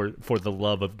out there for the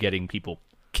love of getting people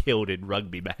killed in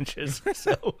rugby matches.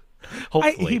 So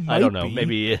hopefully, I don't know.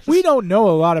 Maybe he is. We don't know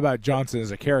a lot about Johnson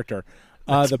as a character.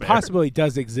 The possibility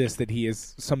does exist that he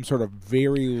is some sort of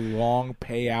very long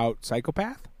payout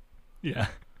psychopath. Yeah.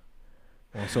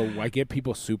 Well, so I get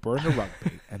people super into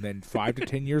rugby, and then 5 to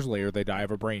 10 years later, they die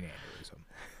of a brain aneurysm.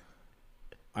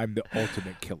 I'm the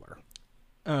ultimate killer.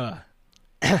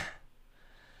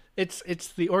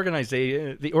 It's the organized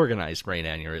brain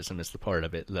aneurysm is the part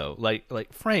of it, though.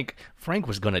 Like Frank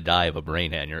was going to die of a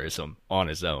brain aneurysm on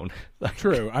his own.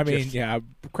 True. I mean,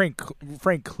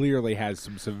 Frank clearly has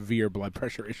some severe blood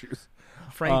pressure issues.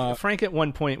 Frank at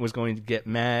one point was going to get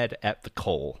mad at the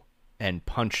coal and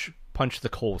punch the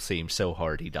coal seam so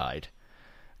hard he died.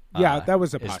 Yeah, that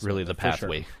was a possibility. It's really the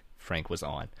pathway Frank was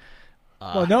on.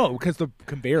 Well, no, because the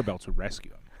conveyor belts would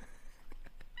rescue him.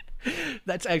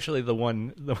 That's actually the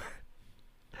one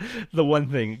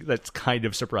thing that's kind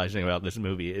of surprising about this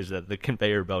movie is that the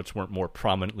conveyor belts weren't more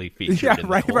prominently featured. Yeah, in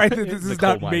right. This is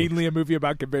not mainly a movie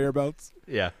about conveyor belts.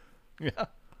 Yeah.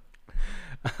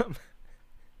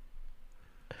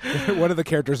 One of the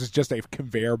characters is just a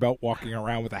conveyor belt walking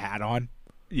around with a hat on.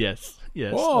 Yes.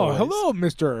 Oh, always. Hello,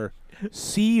 Mr.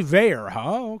 C. Veyer,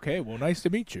 huh? Okay, well, nice to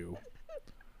meet you.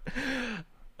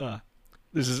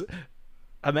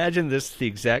 Imagine this the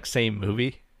exact same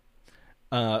movie,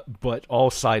 but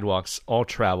all sidewalks, all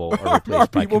travel are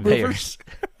replaced by conveyors.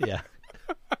 Yeah.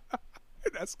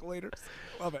 And escalators.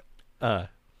 Love it.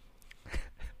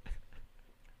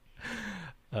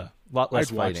 Lot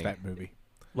less I'd fighting. watch that movie.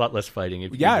 Lot less fighting.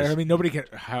 I mean, nobody can.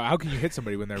 How can you hit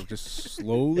somebody when they're just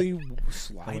slowly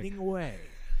sliding away?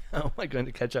 How am I going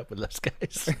to catch up with those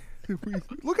guys?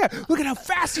 Look at how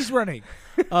fast he's running.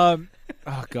 Oh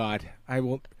God, I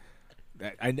will.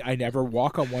 I never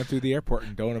walk on one through the airport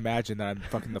and don't imagine that I'm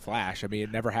fucking the Flash. I mean,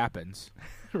 it never happens.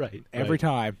 Right. Every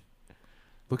time.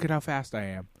 Look at how fast I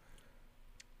am.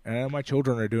 And I know my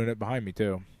children are doing it behind me,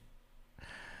 too.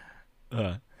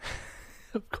 Of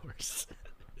course.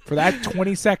 For that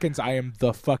 20 seconds, I am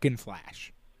the fucking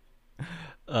Flash.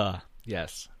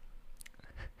 Yes.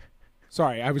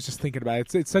 Sorry, I was just thinking about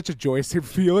it. It's such a joyous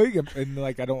feeling, and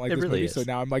like I don't like this really movie, is. so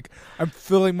now I'm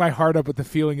filling my heart up with the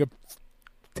feeling of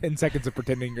 10 seconds of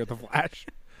pretending you're the Flash.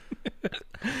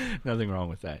 Nothing wrong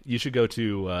with that. You should go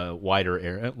to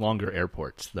longer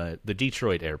airports. The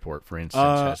Detroit airport, for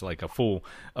instance, has like a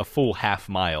full half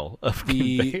mile of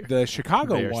the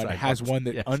Chicago one sidewalks. has one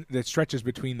that that stretches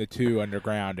between the two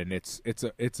underground, and it's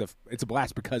a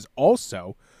blast because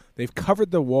also they've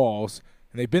covered the walls,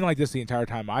 and they've been like this the entire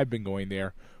time I've been going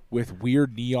there with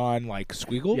weird neon like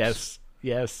squiggles.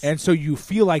 Yes. And so you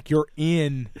feel like you're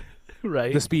in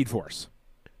right. the Speed Force.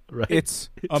 Right. It's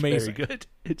amazing. Very good.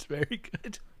 It's very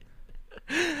good.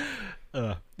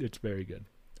 It's very good.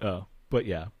 But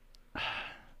yeah,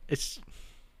 it's.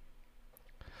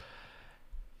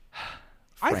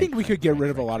 I think we could get rid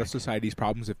of a lot of society's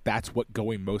problems if that's what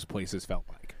going most places felt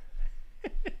like.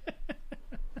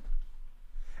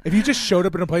 If you just showed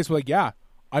up in a place where, like, yeah,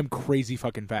 I'm crazy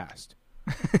fucking fast.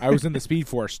 I was in the Speed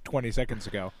Force 20 seconds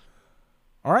ago.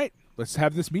 All right, let's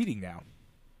have this meeting now.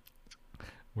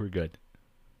 We're good.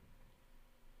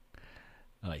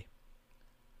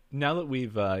 Now that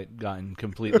we've gotten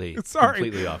completely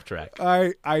off track,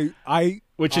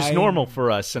 which is normal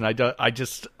for us, and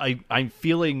I'm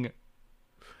feeling,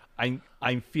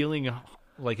 I'm feeling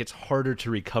like it's harder to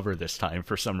recover this time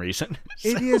for some reason.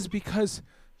 It is, because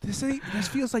this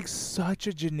feels like such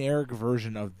a generic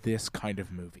version of this kind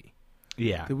of movie.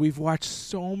 Yeah. That we've watched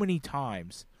so many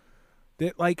times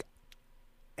that, like,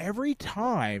 every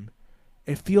time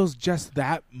it feels just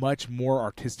that much more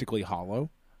artistically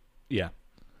hollow. Yeah.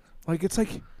 Like, it's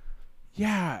like,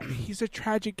 yeah, he's a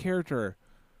tragic character.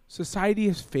 Society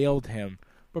has failed him,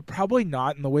 but probably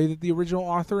not in the way that the original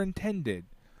author intended.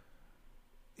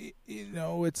 You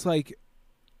know, it's like,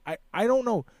 I don't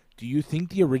know. Do you think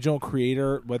the original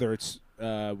creator, whether it's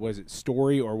was it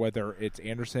Story or whether it's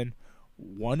Anderson,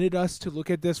 wanted us to look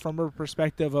at this from a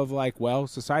perspective of like, well,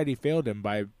 society failed him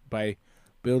by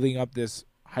building up this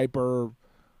hyper,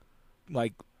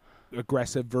 like,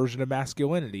 aggressive version of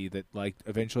masculinity that, like,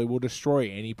 eventually will destroy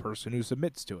any person who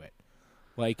submits to it?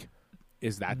 Like,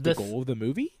 is that the goal of the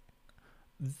movie?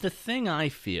 The thing I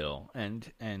feel,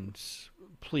 and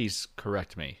please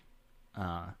correct me,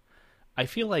 I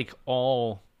feel like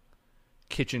all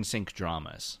kitchen sink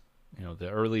dramas, you know, the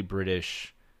early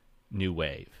British New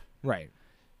Wave, right,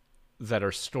 that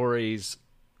are stories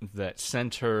that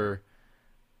center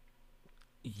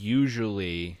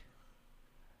usually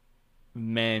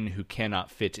men who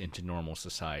cannot fit into normal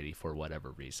society for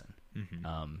whatever reason.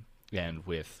 Mm-hmm. And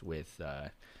with I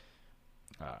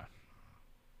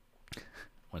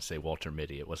want to say Walter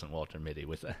Mitty. It wasn't Walter Mitty.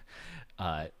 With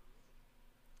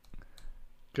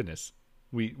goodness,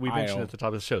 we mentioned at the top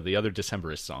of the show the other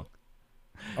Decemberist song.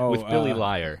 With Billy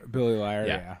Liar. Billy Liar,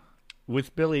 yeah.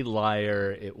 With Billy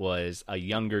Liar, it was a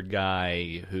younger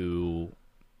guy who,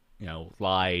 you know,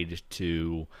 lied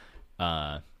to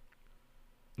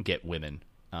get women,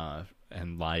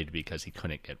 and lied because he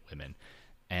couldn't get women.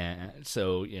 And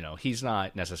so, you know, he's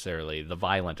not necessarily the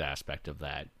violent aspect of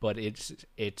that, but it's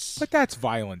But that's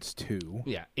violence too.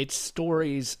 Yeah, it's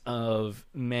stories of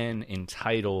men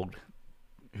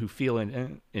who feel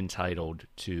entitled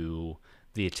to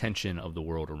the attention of the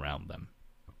world around them.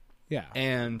 Yeah.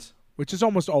 And which is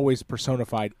almost always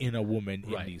personified in a woman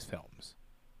in these films.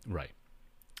 Right.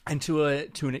 And to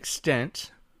an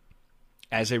extent,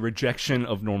 as a rejection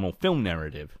of normal film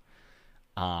narrative,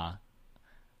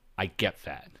 I get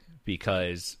that,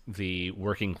 because the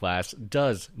working class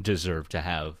does deserve to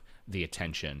have the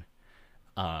attention,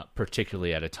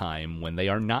 particularly at a time when they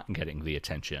are not getting the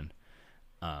attention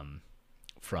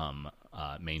from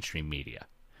mainstream media.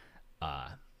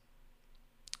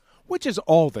 Which is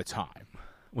all the time.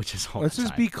 Let's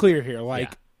just be clear here.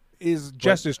 Like, is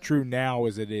just as true now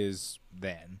as it is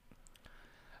then.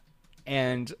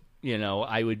 And, you know,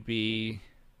 I would be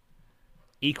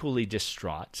equally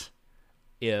distraught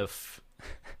if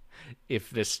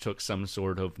this took some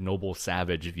sort of noble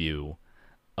savage view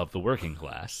of the working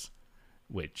class,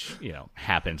 which, you know,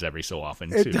 happens every so often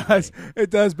too.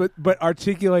 It does, but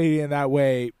articulating in that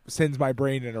way sends my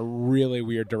brain in a really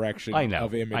weird direction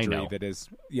of imagery that is,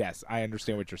 yes, I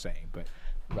understand what you're saying, but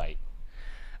right.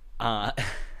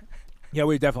 Yeah,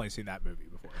 we've definitely seen that movie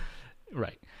before.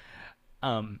 Right.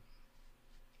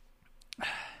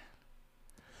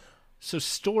 So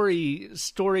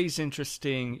story's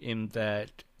interesting in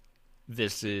that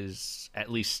this is at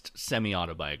least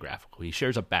semi-autobiographical. He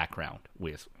shares a background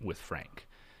with Frank.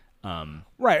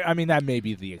 Right. I mean, that may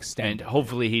be the extent. And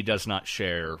hopefully he does not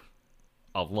share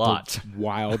a lot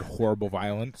wild, horrible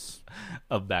violence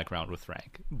of background with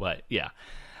Frank. But yeah.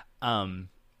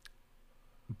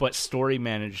 But Story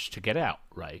managed to get out,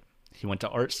 right? He went to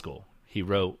art school. He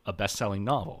wrote a best-selling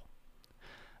novel.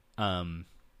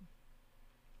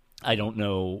 I don't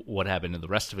know what happened in the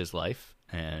rest of his life,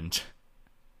 and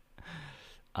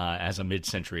as a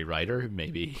mid-century writer,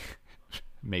 maybe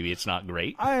it's not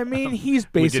great. I mean, he's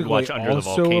basically we did watch Under the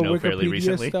Volcano fairly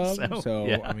recently, so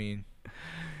yeah. I mean,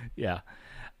 yeah.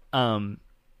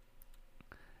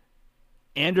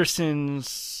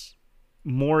 Anderson's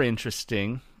more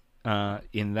interesting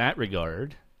in that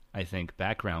regard, I think,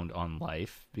 background on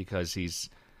life, because he's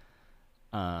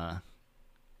the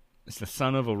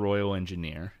son of a royal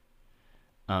engineer.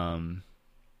 Army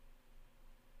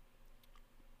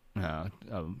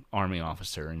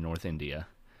officer in North India,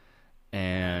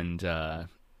 and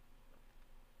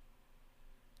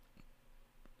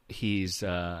he's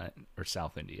or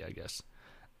South India, I guess.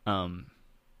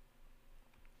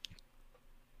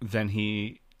 Then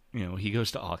he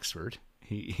goes to Oxford.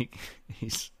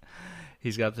 He's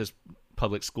got this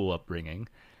public school upbringing,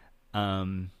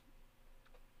 in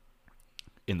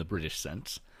the British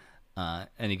sense.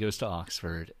 And he goes to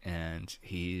Oxford, and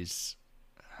he's,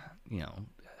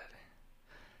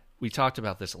 we talked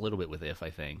about this a little bit with If, I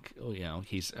think.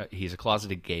 He's a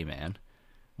closeted gay man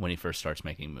when he first starts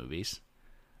making movies.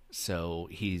 So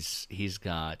he's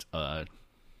got an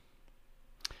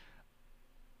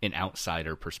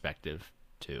outsider perspective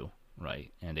too,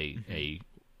 right? And a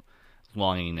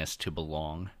longingness to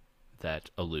belong that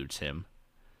eludes him,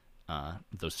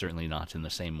 though certainly not in the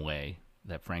same way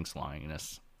that Frank's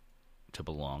longingness to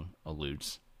belong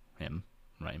eludes him,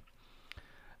 right?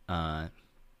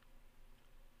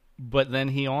 But then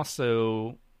he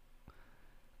also,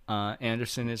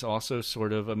 Anderson is also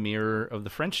sort of a mirror of the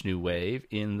French New Wave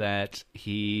in that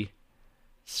he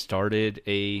started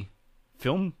a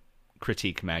film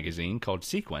critique magazine called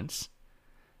Sequence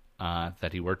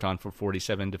that he worked on from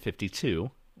 47 to 52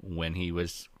 when he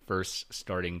was first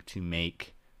starting to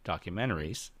make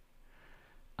documentaries,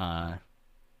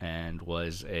 and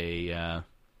was a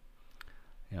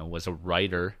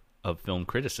writer of film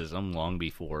criticism long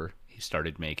before he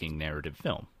started making narrative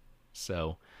film.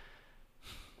 So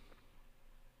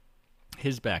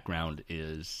his background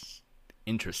is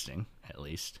interesting, at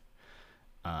least,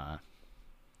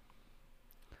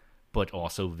 but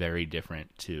also very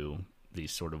different to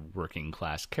these sort of working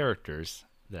class characters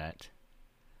that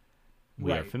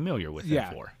we are familiar with him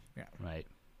for. Yeah. Right.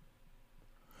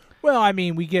 Well, I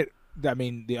mean,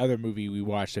 the other movie we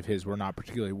watched of his were not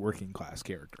particularly working class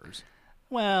characters.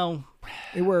 Well,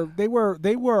 they were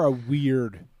a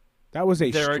weird. That was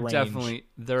a strange.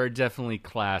 There are definitely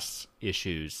class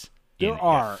issues. There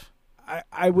are.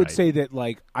 I would say that,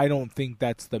 like, I don't think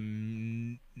that's the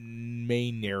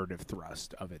main narrative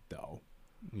thrust of it, though.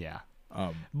 Yeah.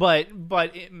 But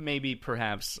it may be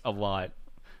perhaps a lot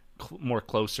more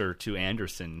closer to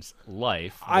Anderson's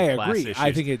life. I agree.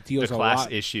 I think it deals a lot. The class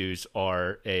issues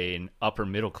are an upper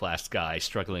middle class guy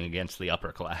struggling against the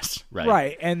upper class, right?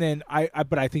 Right, and then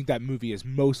but I think that movie is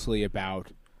mostly about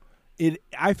it.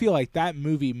 I feel like that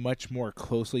movie much more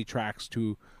closely tracks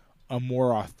to a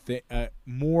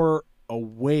more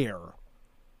aware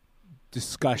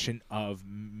discussion of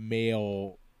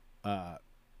male, the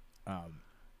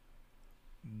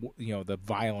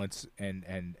violence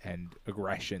and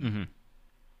aggression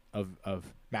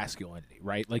of masculinity,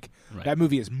 right? Like, that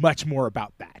movie is much more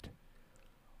about that.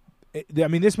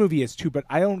 This movie is too, but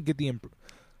I don't get and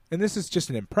this is just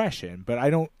an impression, but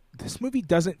this movie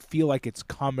doesn't feel like it's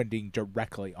commenting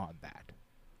directly on that.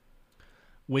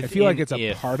 I feel like it's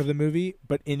a part of the movie,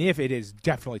 but in If, it is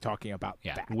definitely talking about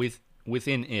that.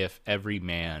 Within If, every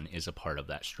man is a part of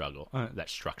that struggle, that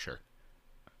structure,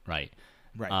 right?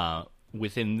 Right.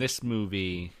 Within this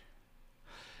movie,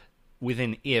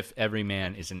 within If, every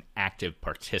man is an active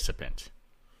participant,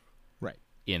 right,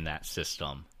 in that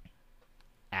system,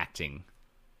 acting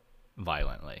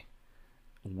violently.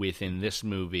 Within this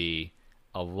movie,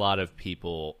 a lot of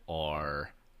people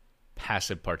are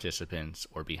passive participants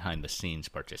or behind-the-scenes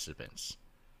participants.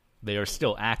 They are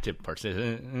still active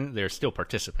participants. They're still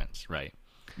participants, right?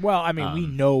 Well, I mean, we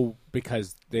know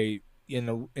because they in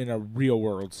a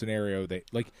real-world scenario,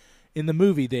 in the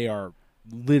movie, they are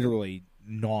literally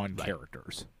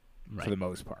non-characters for the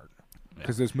most part,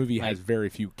 because this movie has very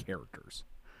few characters.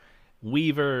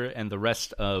 Weaver and the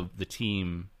rest of the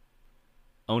team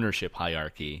ownership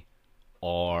hierarchy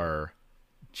are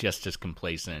just as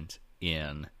complacent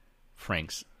in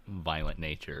Frank's violent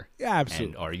nature, absolutely,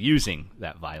 and are using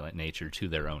that violent nature to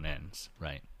their own ends,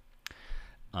 right?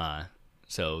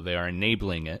 So they are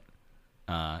enabling it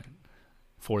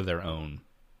for their own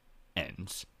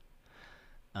ends.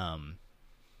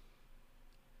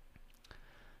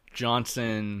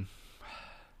 Johnson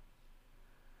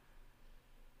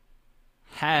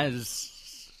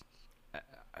has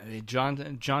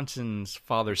Johnson's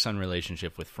father-son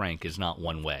relationship with Frank is not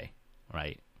one way,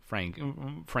 right?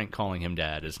 Frank calling him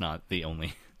dad is not the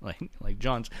only like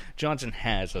Johnson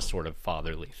has a sort of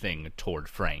fatherly thing toward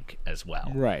Frank as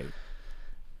well, right?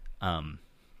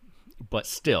 But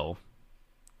still,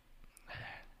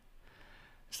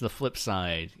 it's the flip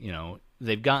side.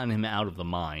 They've gotten him out of the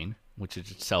mine, which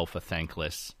is itself a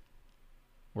thankless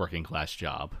working class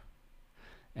job,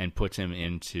 and puts him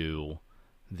into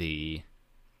the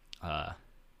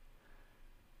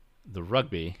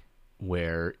rugby,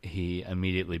 where he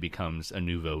immediately becomes a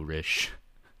nouveau riche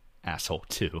asshole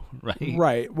too, right?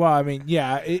 Right. Well, I mean,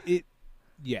 yeah,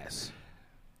 yes.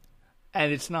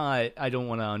 And it's not, I don't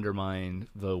want to undermine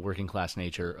the working class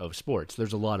nature of sports.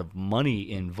 There's a lot of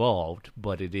money involved,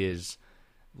 but it is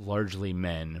largely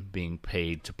men being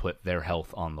paid to put their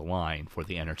health on the line for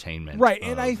the entertainment. Right,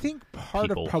 and I think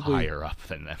part of probably higher up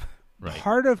than them. Right.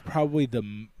 Part of probably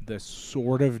the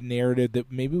sort of narrative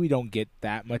that maybe we don't get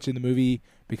that much in the movie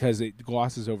because it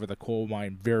glosses over the coal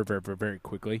mine very, very, very, very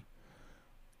quickly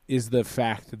is the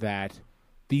fact that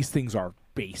these things are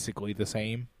basically the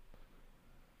same.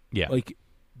 Yeah. Like,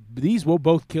 these will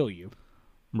both kill you.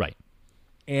 Right.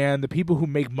 And the people who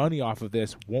make money off of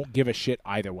this won't give a shit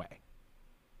either way.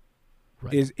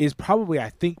 Right. Is probably, I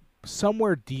think,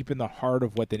 somewhere deep in the heart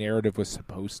of what the narrative was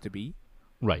supposed to be.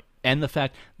 Right. And the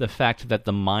fact that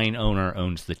the mine owner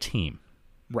owns the team.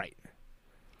 Right.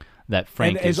 That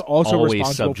Frank and is also always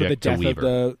responsible for the subject to death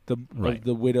Weaver. of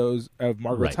the widows of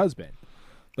Margaret's husband.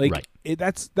 Like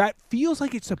that feels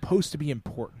like it's supposed to be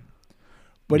important.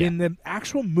 But in the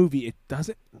actual movie it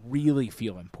doesn't really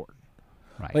feel important.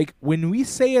 Right. Like when we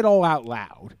say it all out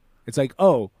loud, it's like,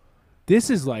 "Oh, this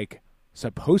is like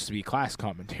supposed to be class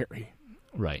commentary."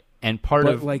 Right. And part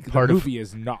of the movie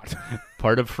is not.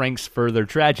 Part of Frank's further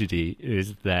tragedy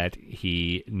is that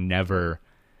he never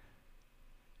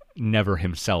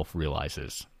himself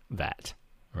realizes that,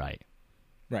 right?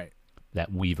 Right.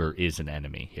 That Weaver is an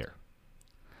enemy here.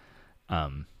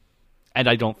 And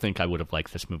I don't think I would have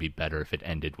liked this movie better if it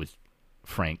ended with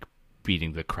Frank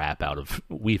beating the crap out of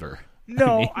Weaver.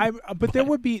 No, but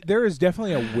there is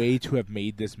definitely a way to have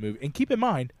made this movie. And keep in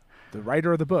mind, the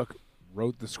writer of the book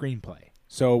wrote the screenplay.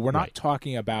 So we're not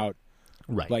talking about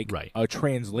a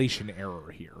translation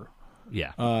error here.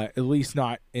 Yeah. At least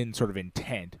not in sort of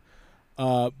intent.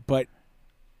 But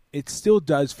it still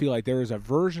does feel like there is a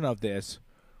version of this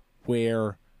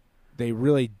where they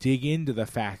really dig into the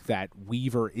fact that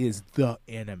Weaver is the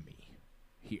enemy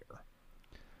here.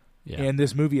 Yeah. And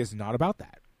this movie is not about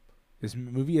that. This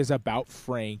movie is about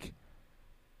Frank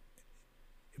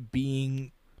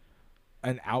being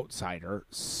an outsider,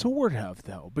 sort of,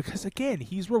 though, because, again,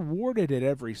 he's rewarded at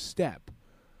every step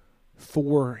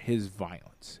for his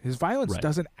violence. His violence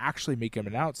doesn't actually make him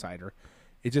an outsider.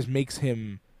 It just makes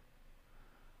him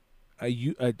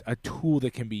a tool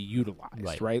that can be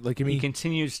utilized, right? Like, I mean,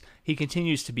 he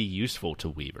continues to be useful to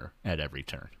Weaver at every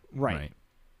turn. Right.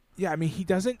 Yeah, I mean, he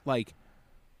doesn't, like,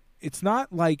 it's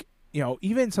not like, you know,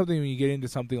 even something when you get into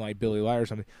something like Billy Liar or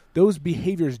something, those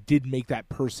behaviors did make that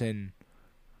person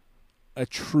a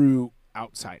true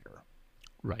outsider.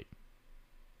 Right.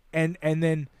 And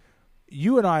then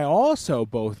you and I also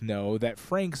both know that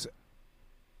Frank's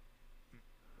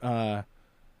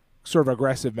sort of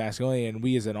aggressive masculinity, and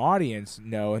we as an audience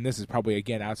know, and this is probably,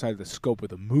 again, outside of the scope of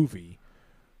the movie,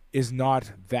 is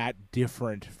not that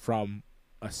different from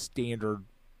a standard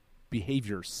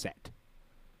behavior set.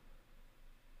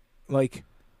 Like,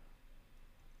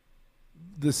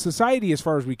 the society, as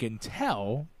far as we can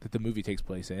tell, that the movie takes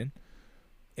place in,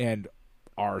 and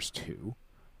ours too,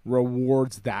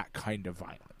 rewards that kind of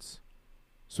violence.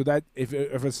 So that if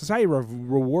a society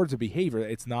rewards a behavior,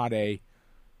 it's not a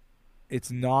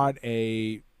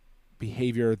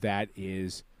behavior that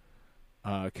is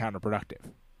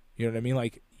counterproductive. You know what I mean?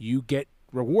 Like, you get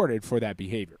rewarded for that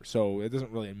behavior, so it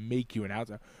doesn't really make you an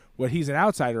outsider. What he's an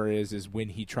outsider is when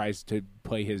he tries to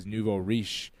play his nouveau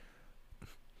riche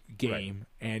game,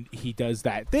 and he does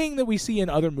that thing that we see in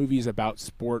other movies about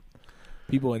sport.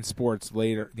 People in sports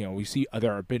later, you know, we see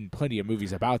there have been plenty of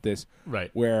movies about this,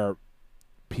 where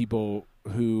people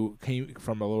who came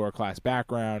from a lower class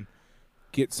background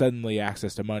get suddenly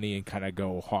access to money and kind of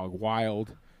go hog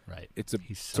wild. Right. It's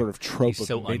sort of trope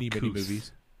of many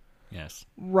movies. Yes.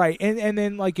 Right. And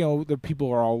then, like, you know, the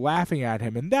people are all laughing at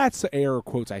him, and that's air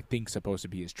quotes, I think, supposed to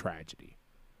be his tragedy.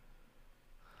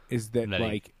 Is that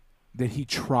that he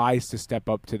tries to step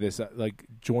up to this,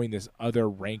 join this other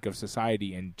rank of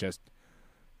society, and just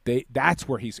that's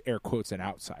where he's air quotes an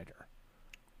outsider.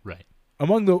 Right.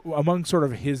 Among sort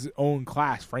of his own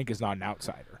class, Frank is not an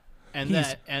outsider. And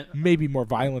he's maybe more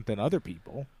violent than other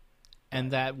people.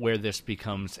 And that where this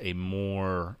becomes a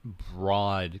more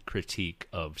broad critique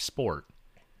of sport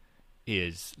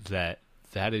is that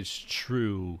is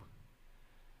true,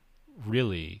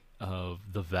 really,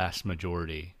 of the vast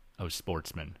majority of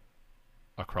sportsmen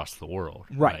across the world.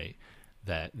 Right?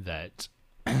 That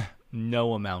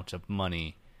no amount of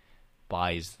money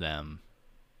buys them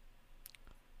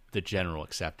the general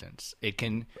acceptance.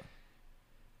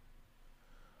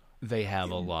 They have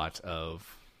a lot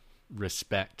of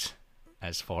respect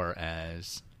as far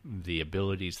as the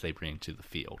abilities they bring to the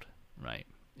field, right?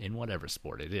 In whatever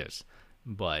sport it is.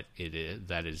 But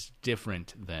that is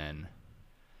different than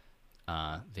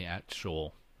the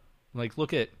actual, like,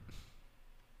 look at,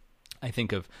 I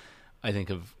think of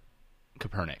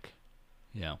Copernic,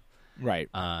 you know. Right.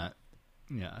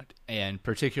 Yeah, and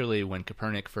particularly when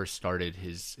Copernic first started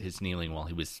his kneeling while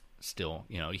he was still,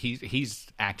 you know, he's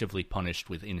actively punished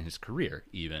within his career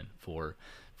even for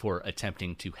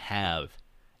attempting to have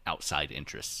outside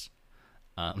interests,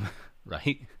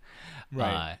 right?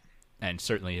 Right. And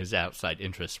certainly his outside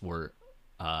interests were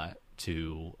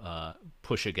to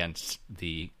push against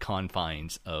the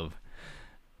confines of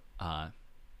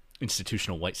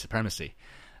institutional white supremacy.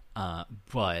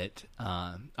 But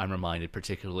I'm reminded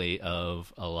particularly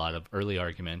of a lot of early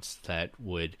arguments that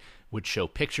would show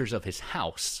pictures of his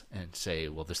house and say,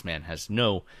 well, this man has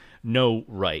no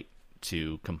right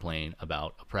to complain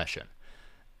about oppression.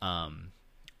 Well,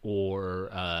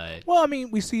 I mean,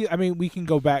 we can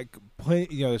go back.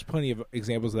 There's plenty of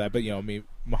examples of that, but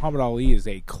Muhammad Ali is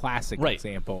a classic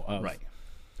example of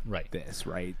this,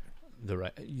 right? The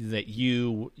right that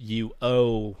you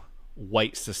owe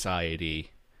white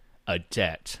society a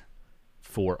debt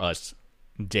for us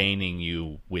deigning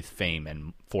you with fame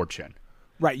and fortune.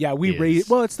 Right, yeah,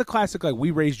 it's the classic, like,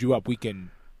 we raised you up, we can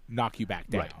knock you back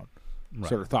down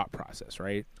sort of thought process,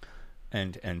 right?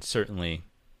 And certainly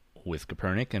with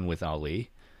Kaepernick and with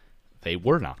Ali, they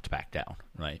were knocked back down,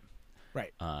 right?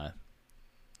 Right.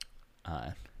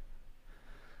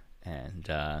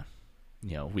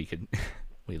 We could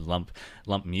we lump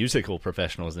musical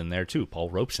professionals in there too. Paul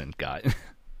Robeson got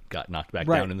knocked back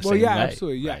down in the same way.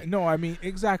 Absolutely. Yeah. Right. No, I mean,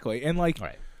 exactly. And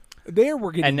there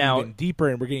we're getting even deeper,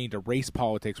 and we're getting into race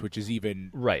politics, which is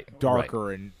even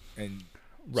darker and even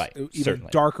certainly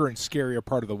darker and scarier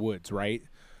part of the woods, right?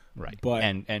 Right. But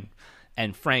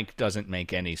and Frank doesn't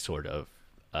make any sort of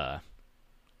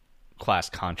class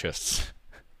conscious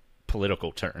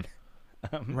political turn,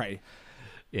 right?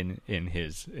 In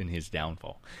his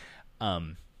downfall.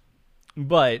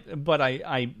 But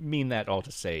I mean that all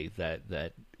to say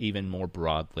that even more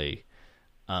broadly,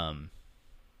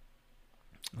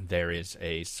 there is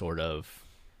a sort of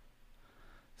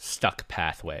stuck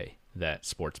pathway that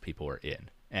sports people are in,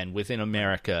 and within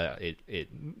America,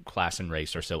 class and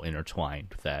race are so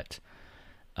intertwined that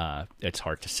it's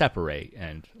hard to separate.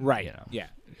 And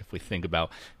if we think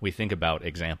about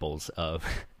examples of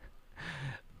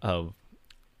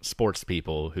sports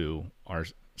people who are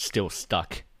still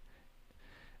stuck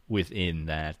within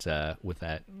that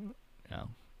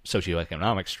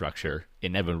socioeconomic structure,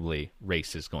 inevitably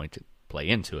race is going to play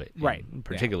into it, right?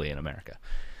 Particularly in America.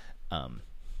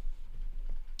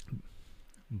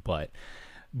 But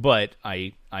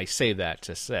I say that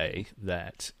to say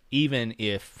that even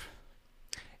if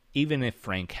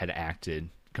Frank had acted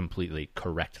completely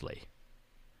correctly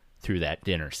through that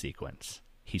dinner sequence,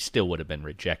 he still would have been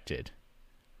rejected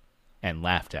and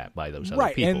laughed at by those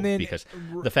other people, and then, because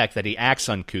the fact that he acts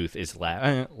uncouth is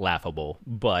laughable.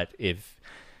 But if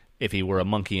he were a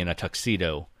monkey in a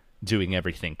tuxedo doing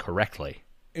everything correctly,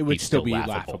 it would still be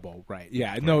laughable. Right?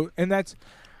 Yeah. Right. No, and that's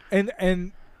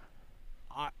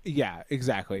yeah,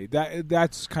 exactly.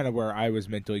 That's kind of where I was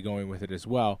mentally going with it as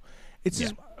well. It's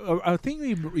just a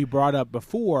thing we brought up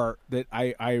before that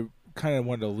I kind of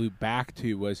wanted to loop back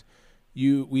to was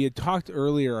we had talked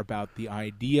earlier about the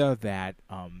idea that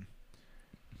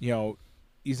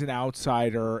he's an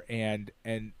outsider, and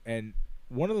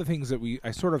one of the things that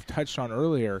I sort of touched on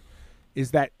earlier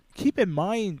is that keep in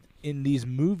mind in these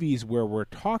movies where we're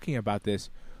talking about this,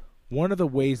 one of the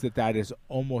ways that is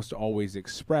almost always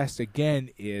expressed again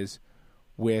is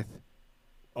with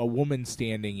a woman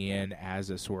standing in as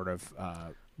a sort of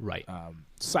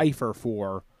cipher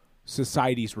for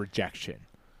society's rejection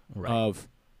of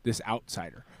this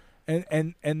outsider,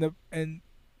 and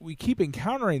we keep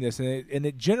encountering this, and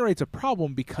it generates a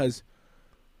problem because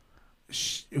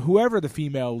whoever the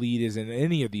female lead is in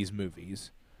any of these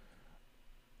movies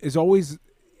is always,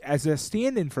 as a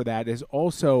stand-in for that, is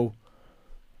also,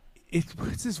 it's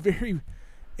this very,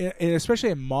 and especially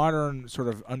in modern sort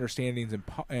of understandings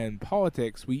and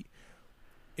politics,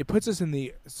 it puts us in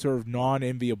the sort of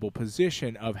non-enviable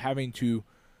position of having to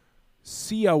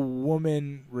see a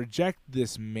woman reject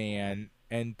this man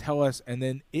and tell us, and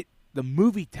then the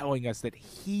movie telling us that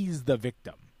he's the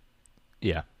victim.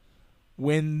 Yeah.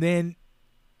 When then,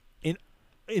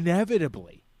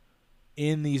 inevitably,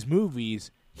 in these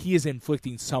movies, he is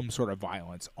inflicting some sort of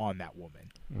violence on that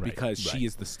woman because she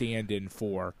is the stand-in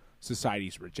for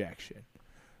society's rejection.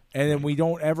 And then we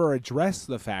don't ever address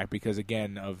the fact because,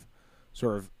 again, of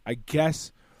sort of, I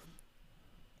guess,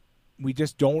 we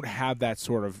just don't have that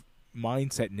sort of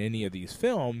mindset in any of these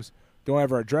films. Don't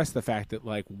ever address the fact that,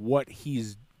 like, what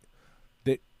she's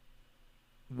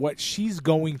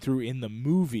going through in the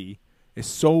movie is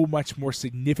so much more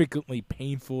significantly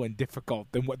painful and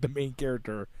difficult than what the main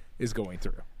character is going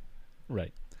through.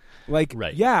 Right. Like,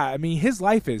 yeah, I mean, his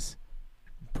life is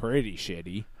pretty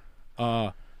shitty.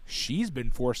 She's been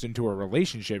forced into a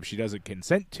relationship she doesn't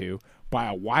consent to by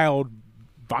a wild,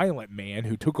 violent man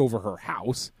who took over her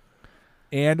house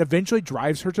and eventually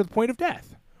drives her to the point of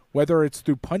death, whether it's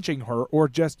through punching her or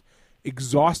just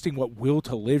exhausting what will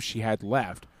to live she had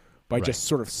left by just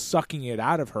sort of sucking it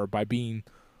out of her by being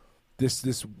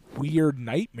this weird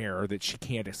nightmare that she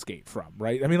can't escape from,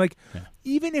 right? I mean, like,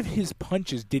 even if his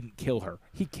punches didn't kill her,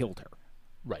 he killed her.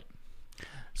 Right.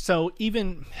 So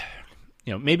even,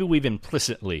 maybe we've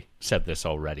implicitly said this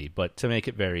already, but to make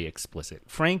it very explicit,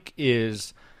 Frank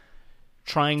is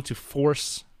trying to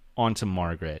force onto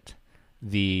Margaret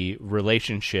the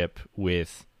relationship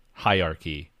with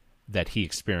hierarchy that he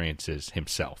experiences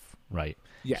himself, right?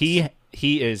 Yes.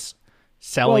 He is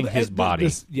selling his body.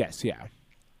 Yes, yeah.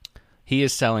 He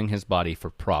is selling his body for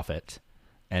profit,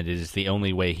 and it is the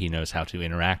only way he knows how to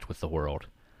interact with the world.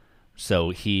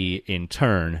 So he, in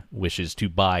turn, wishes to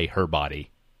buy her body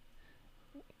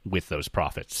with those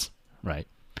profits, right?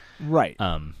 Right.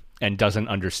 And doesn't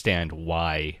understand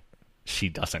why she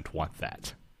doesn't want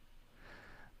that.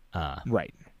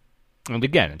 Right. And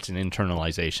again, it's an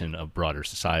internalization of broader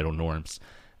societal norms,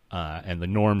 and the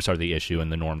norms are the issue,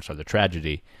 and the norms are the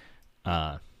tragedy.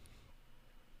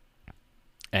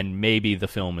 And maybe the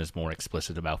film is more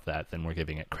explicit about that than we're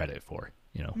giving it credit for.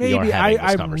 Maybe we are having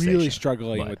this I'm really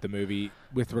struggling with the movie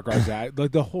with regards to that.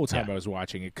 Like the whole time I was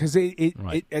watching it, because it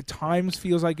at times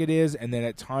feels like it is, and then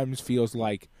at times feels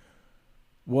like,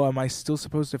 well, am I still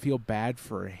supposed to feel bad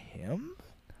for him?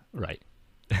 Right.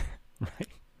 Right.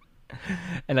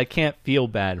 And I can't feel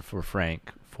bad for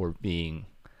Frank for being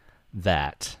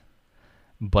that,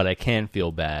 but I can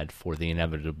feel bad for the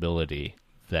inevitability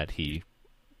that he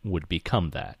would become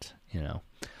that,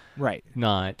 Right.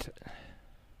 Not...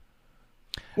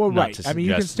 Well, right. I mean,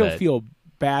 you can still feel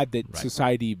bad that right.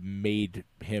 society made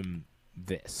him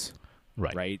this.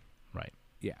 Right. Right? Right.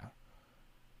 Yeah.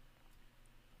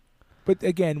 But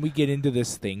again, we get into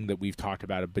this thing that we've talked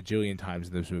about a bajillion times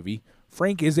in this movie.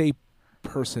 Frank is a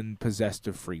person possessed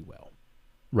of free will.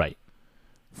 Right.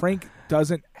 Frank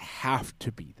doesn't have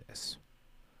to be this.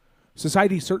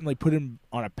 Society certainly put him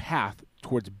on a path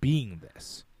towards being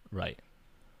this. Right.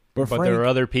 But Frank, there are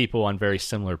other people on very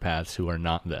similar paths who are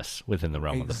not this within the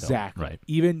realm of the film. Exactly. Right.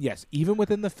 Even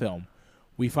within the film,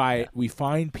 we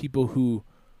find people who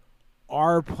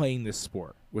are playing this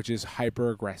sport, which is hyper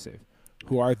aggressive,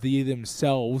 who are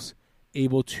themselves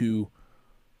able to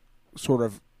sort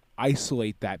of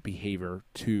isolate that behavior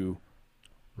to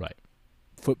right.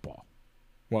 football.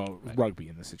 Well, rugby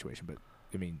in this situation, but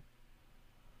I mean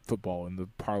football in the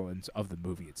parlance of the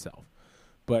movie itself.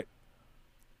 But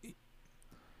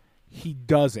he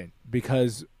doesn't,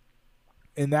 because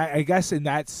in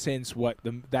that sense,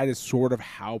 that is sort of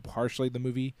how partially the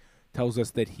movie tells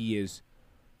us that he is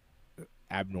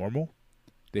abnormal,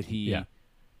 that he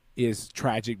is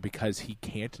tragic because he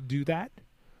can't do that.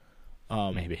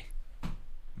 Maybe.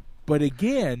 But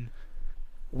again,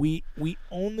 the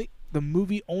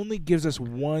movie only gives us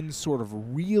one sort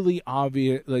of really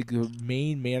obvious, like the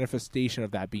main manifestation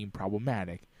of that being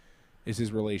problematic is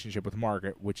his relationship with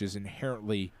Margaret, which is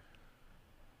inherently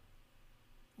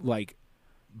like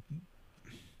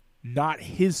not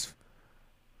his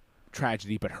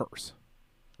tragedy but hers.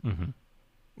 Mm-hmm.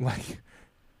 Like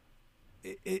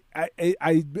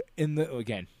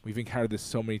again, we've encountered this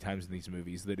so many times in these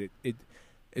movies that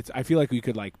it's I feel like we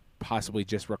could like possibly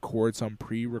just record some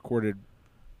pre-recorded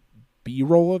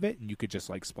B-roll of it, and you could just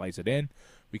like splice it in.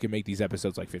 We could make these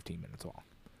episodes like 15 minutes long.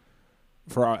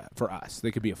 For us,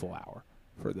 they could be a full hour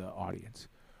for the audience.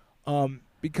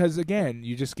 Because again,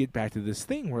 you just get back to this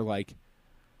thing where like,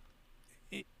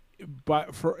 it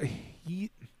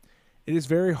is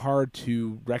very hard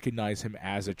to recognize him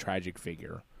as a tragic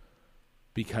figure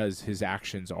because his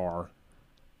actions are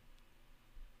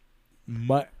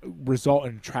result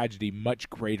in tragedy much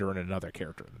greater in another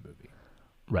character in the movie.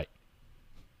 Right.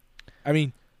 I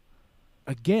mean,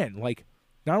 again, like,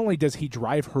 not only does he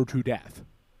drive her to death,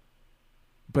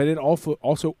 but it also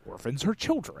orphans her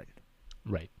children.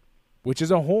 Right. Which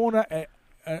is a whole... and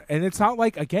it's not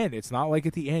like, again, it's not like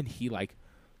at the end he, like,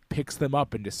 picks them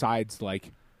up and decides,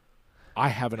 like, I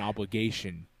have an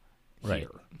obligation here. Right.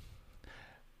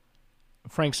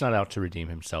 Frank's not out to redeem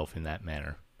himself in that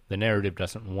manner. The narrative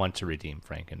doesn't want to redeem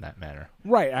Frank in that manner.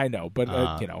 Right, I know, but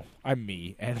I'm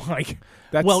me, and like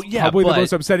that's probably the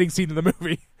most upsetting scene in the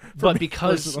movie. But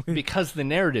because the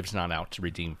narrative's not out to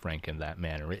redeem Frank in that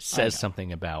manner, it says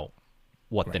something about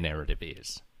what the narrative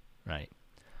is, right?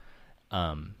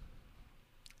 And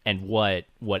what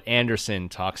Anderson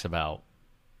talks about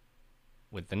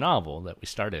with the novel that we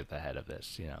started at the head of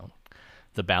this,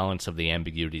 the balance of the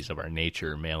ambiguities of our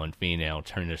nature, male and female,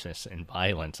 tenderness and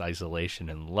violence, isolation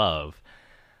and love.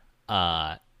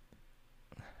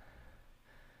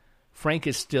 Frank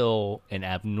is still an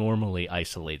abnormally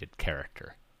isolated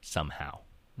character somehow,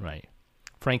 right?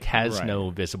 Frank has no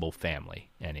visible family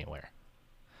anywhere.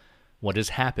 What has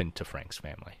happened to Frank's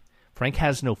family? Frank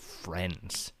has no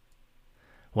friends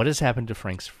What has happened to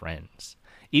Frank's friends?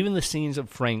 Even the scenes of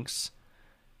Frank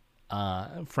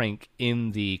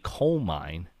in the coal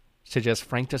mine suggest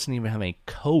Frank doesn't even have any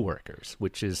coworkers,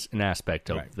 which is an aspect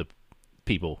of the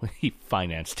people he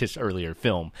financed his earlier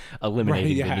film,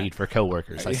 eliminating the need for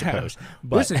coworkers, I suppose.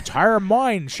 But this entire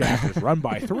mine shaft is run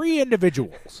by 3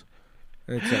 individuals.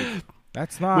 It's like,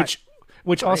 that's not...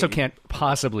 Which also can't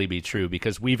possibly be true,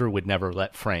 because Weaver would never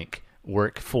let Frank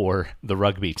work for the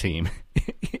rugby team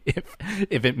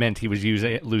if it meant he was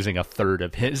losing a third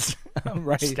of his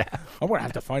staff. I'm going to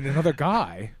have to find another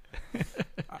guy.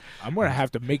 I'm going to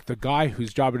have to make the guy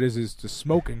whose job it is to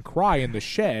smoke and cry in the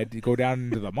shed to go down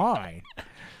into the mine.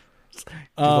 Do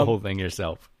the whole thing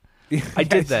yourself. I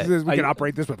did that. We can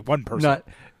operate this with one person.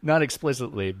 Not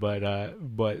explicitly, but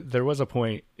there was a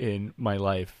point in my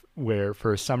life where,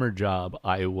 for a summer job,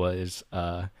 I was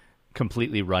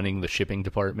completely running the shipping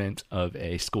department of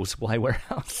a school supply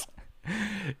warehouse.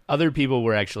 Other people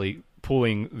were actually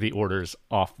pulling the orders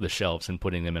off the shelves and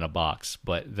putting them in a box,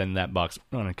 but then that box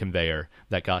went on a conveyor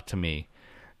that got to me,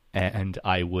 and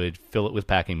I would fill it with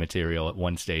packing material at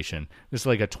one station. This is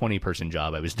like a 20-person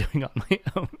job I was doing on my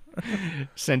own.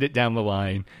 Send it down the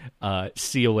line,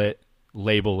 seal it,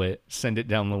 label it, send it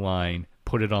down the line,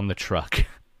 put it on the truck.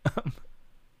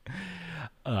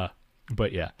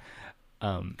 But yeah.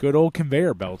 Good old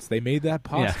conveyor belts. They made that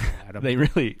possible. Yeah, Adam.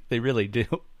 They really do.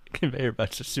 Conveyor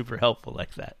belts are super helpful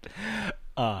like that.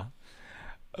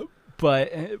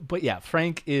 But yeah,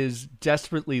 Frank is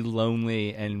desperately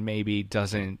lonely and maybe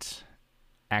doesn't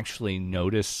actually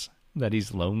notice that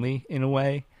he's lonely in a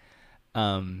way.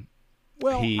 I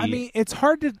mean, it's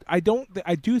hard to. I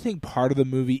do think part of the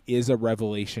movie is a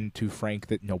revelation to Frank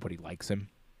that nobody likes him.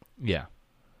 Yeah,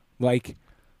 like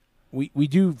we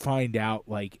do find out,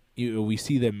 like, we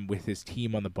see them with his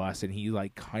team on the bus, and he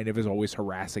like kind of is always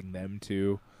harassing them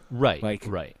too. Right, like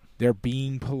right. They're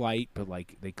being polite, but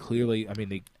like they clearly, I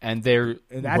mean, they're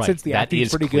in that sense the acting's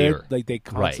pretty clear. good. Like they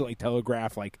constantly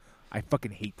telegraph, like, I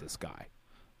fucking hate this guy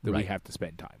that we have to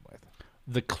spend time with.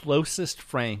 The closest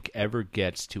Frank ever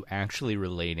gets to actually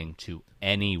relating to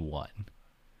anyone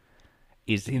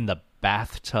is in the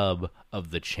bathtub of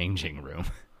the changing room.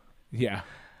 Yeah.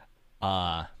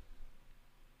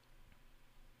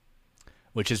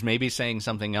 Which is maybe saying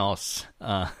something else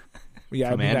from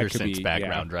Anderson's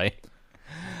background, right?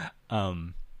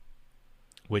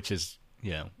 Which is,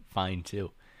 fine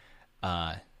too.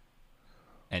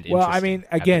 And well, I mean,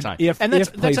 again, if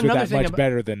plays with that much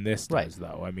better than this does, right.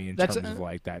 though. I mean, in terms of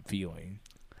like that feeling.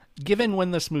 Given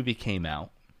when this movie came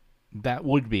out, that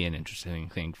would be an interesting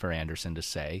thing for Anderson to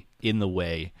say in the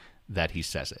way that he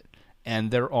says it. And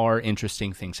there are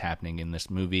interesting things happening in this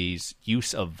movie's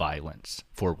use of violence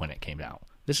for when it came out.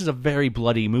 This is a very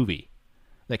bloody movie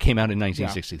that came out in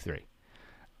 1963.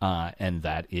 And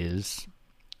that is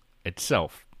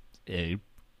itself a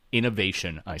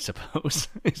innovation, I suppose,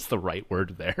 is the right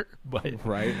word there. But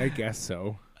right, I guess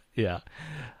so. Yeah.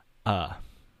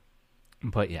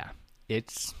 But yeah,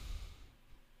 it's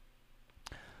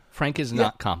Frank is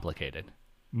not complicated.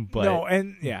 But no,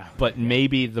 but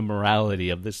maybe the morality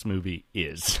of this movie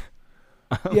is.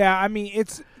 Yeah, I mean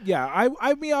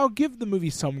I mean I'll give the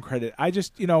movie some credit. I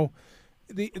just,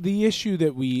 the issue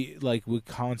that we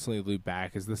constantly loop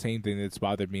back is the same thing that's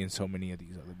bothered me in so many of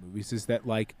these other movies, is that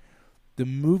like the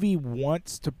movie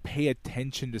wants to pay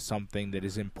attention to something that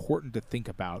is important to think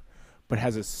about, but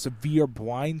has a severe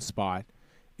blind spot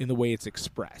in the way it's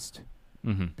expressed,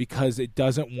 because it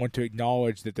doesn't want to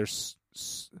acknowledge that there's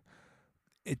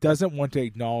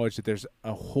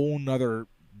a whole nother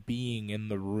being in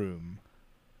the room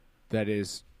that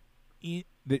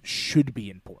that should be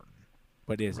important,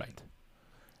 but isn't. Right.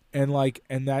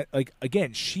 And that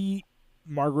again,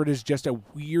 Margaret is just a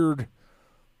weird,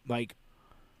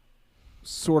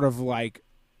 sort of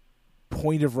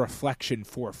point of reflection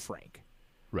for Frank.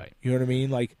 Right. You know what I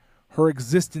mean? Like, her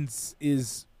existence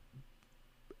is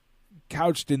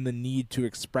couched in the need to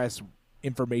express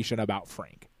information about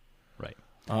Frank. Right.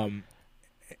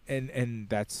 And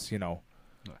that's,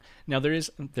 Now there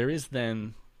is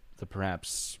then the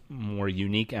perhaps more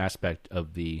unique aspect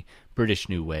of the British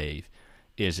New Wave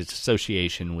is its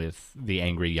association with the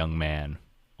angry young man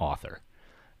author.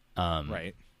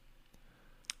 Right.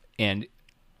 And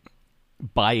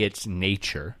by its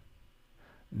nature,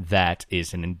 that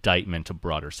is an indictment of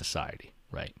broader society,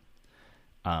 right?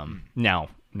 Now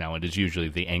it is usually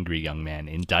the angry young man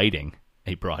indicting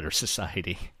a broader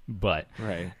society, but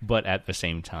at the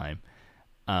same time,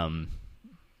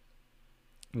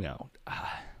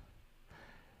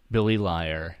 Billy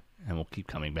Liar, and we'll keep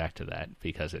coming back to that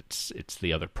because it's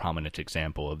the other prominent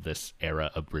example of this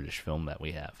era of British film that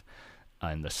we have.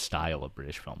 and the style of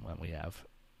British film that we have,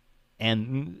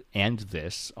 and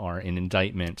this are an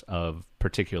indictment of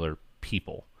particular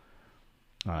people,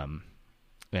 and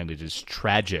it is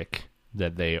tragic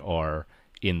that they are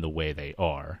in the way they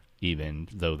are, even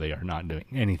though they are not doing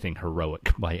anything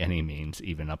heroic by any means,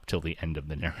 even up till the end of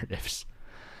the narratives.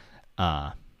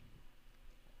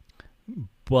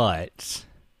 But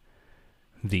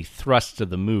the thrust of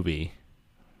the movie,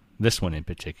 this one in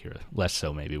particular, less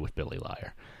so maybe with Billy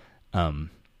Liar,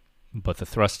 but the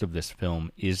thrust of this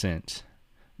film isn't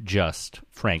just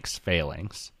Frank's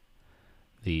failings.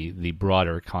 The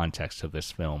broader context of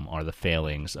this film are the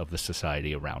failings of the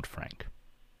society around Frank.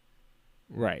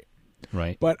 Right.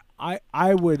 Right. But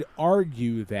I would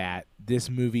argue that this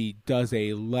movie does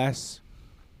a less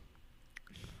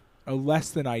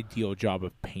than ideal job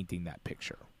of painting that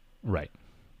picture. Right.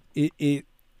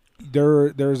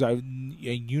 There's a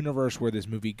universe where this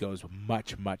movie goes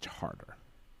much, much harder.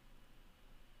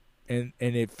 And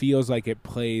it feels like it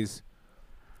plays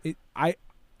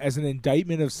as an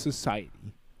indictment of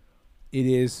society. It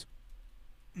is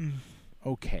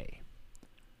okay.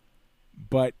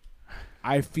 But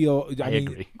I feel I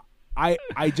agree. I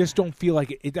just don't feel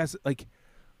like it does, like,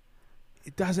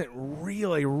 it doesn't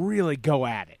really, really go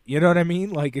at it. You know what I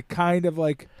mean? Like, it kind of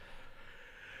like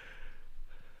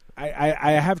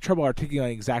I have trouble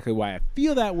articulating exactly why I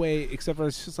feel that way, except for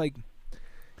it's just like,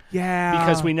 yeah.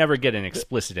 Because we never get an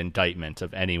explicit indictment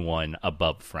of anyone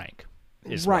above Frank.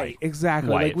 Is right,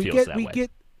 exactly. Why like it we feels get that we way.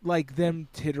 get like them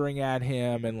tittering at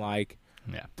him and like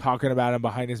Yeah. talking about him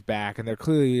behind his back, and they're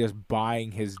clearly just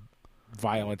buying his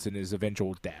violence and his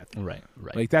eventual death. Right,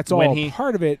 right. Like that's all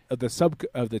part of it, of the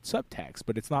subtext,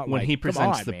 but it's not when like, he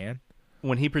presents come on, man.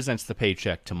 When he presents the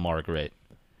paycheck to Margaret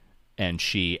and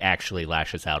she actually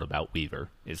lashes out about Weaver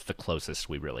is the closest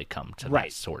we really come to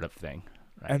that sort of thing.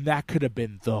 Right? And that could have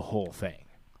been the whole thing.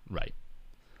 Right.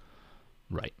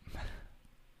 Right.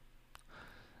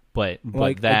 But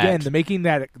like, that, again, the making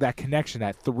that connection,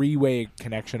 that three-way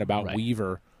connection about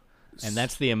Weaver, and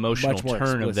that's the emotional turn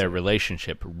explicit of their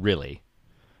relationship. Really,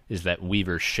 is that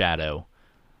Weaver's shadow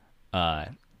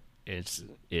is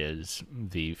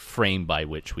the frame by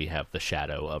which we have the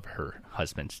shadow of her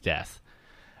husband's death.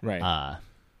 Right.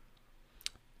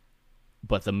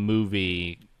 But the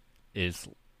movie is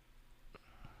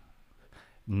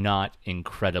not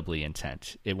incredibly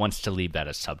intent. It wants to leave that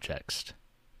as subtext.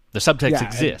 The subtext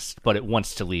exists, but it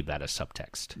wants to leave that as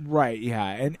subtext. Right,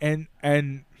 yeah.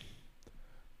 And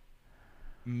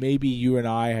maybe you and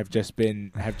I have just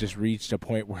reached a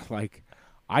point where, like,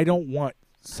 I don't want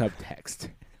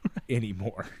subtext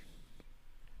anymore.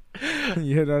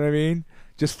 You know what I mean?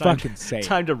 Just fucking say it.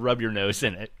 Time to rub your nose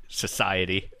in it,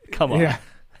 society. Come on. Yeah.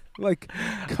 Like,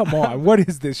 come on. What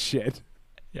is this shit?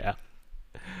 Yeah.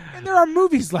 And there are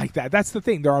movies like that. That's the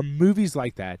thing. There are movies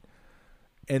like that.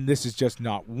 And this is just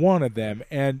not one of them.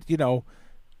 And, say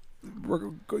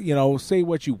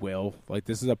what you will. Like,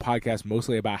 this is a podcast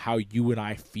mostly about how you and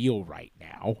I feel right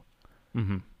now.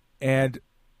 Mm-hmm. And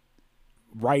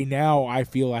right now, I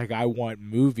feel like I want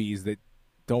movies that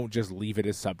don't just leave it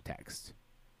as subtext.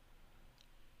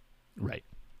 Right.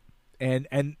 And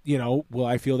will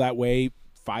I feel that way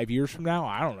 5 years from now?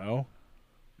 I don't know.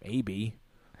 Maybe.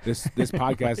 This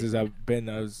podcast has been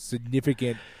a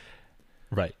significant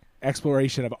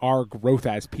exploration of our growth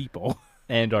as people.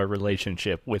 And our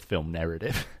relationship with film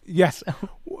narrative. Yes.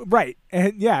 Right.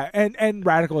 And yeah, and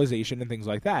radicalization and things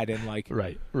like that. And like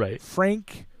Right.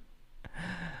 Frank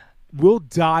will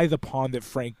die the pawn that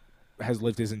Frank has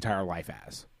lived his entire life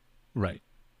as. Right.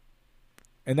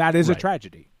 And that is a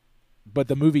tragedy. But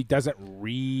the movie doesn't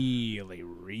really,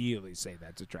 really say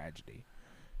that's a tragedy.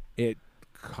 It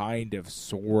kind of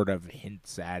sort of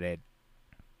hints at it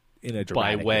in a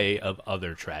dramatic by way of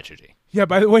other tragedy. Yeah,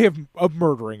 by the way of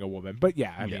murdering a woman. But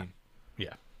yeah, I mean.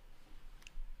 Yeah.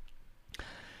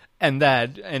 And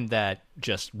that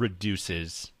just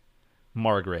reduces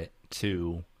Margaret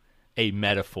to a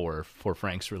metaphor for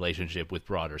Frank's relationship with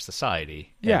broader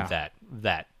society. Yeah.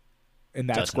 And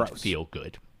that's doesn't gross. feel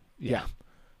good. Yeah.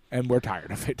 And we're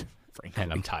tired of it, frankly.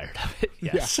 And I'm tired of it,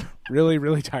 yes. Yeah, really,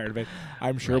 really tired of it.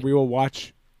 I'm sure we will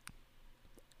watch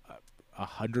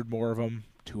 100 more of them,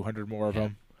 200 more of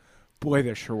them. Boy,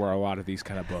 there sure were a lot of these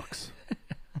kind of books.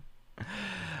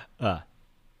 Yeah.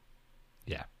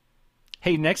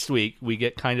 Hey, next week we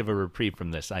get kind of a reprieve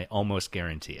from this. I almost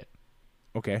guarantee it.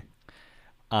 Okay.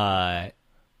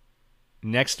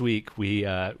 Next week we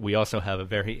also have a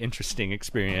very interesting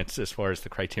experience as far as the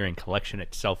Criterion Collection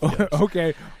itself goes.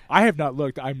 Okay. I have not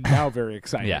looked. I'm now very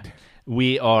excited. Yeah.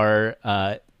 We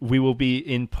will be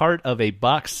in part of a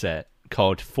box set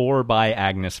called 4 by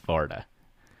Agnes Varda.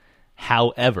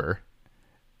 However,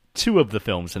 two of the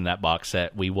films in that box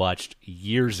set we watched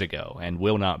years ago and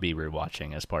will not be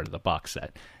rewatching as part of the box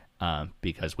set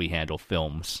because we handle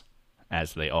films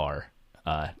as they are,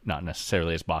 not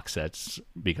necessarily as box sets,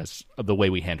 because of the way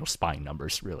we handle spine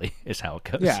numbers, really, is how it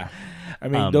goes. Yeah. I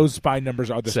mean, those spine numbers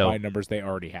are the spine numbers they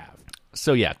already have.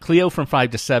 So, yeah, Cleo from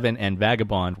 5 to 7 and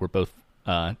Vagabond were both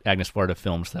Agnes Varda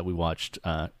films that we watched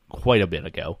quite a bit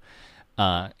ago.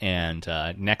 And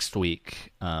next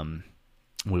week,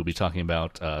 we'll be talking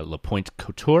about Le Point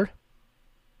Couture,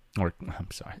 or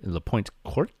I'm sorry, Le Point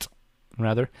Court,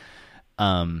 rather.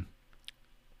 And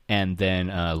then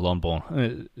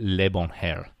Les Bons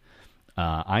Hairs.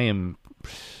 I am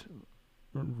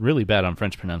really bad on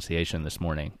French pronunciation this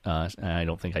morning. I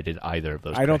don't think I did either of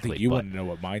those correctly. I don't think you want to know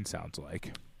what mine sounds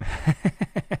like.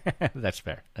 That's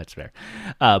fair.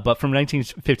 But from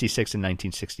 1956 and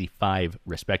 1965,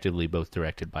 respectively, both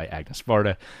directed by Agnes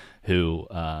Varda, who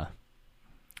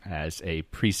has a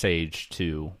presage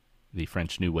to the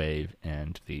French New Wave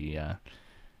and the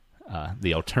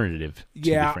alternative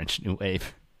to the French New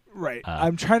Wave. Right.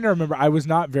 I'm trying to remember. I was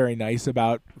not very nice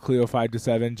about Cleo 5 to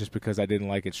 7 just because I didn't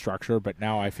like its structure, but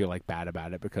now I feel like bad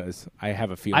about it because I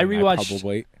have a feeling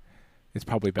it's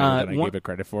probably better than I gave it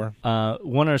credit for.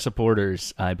 One of our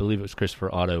supporters, I believe it was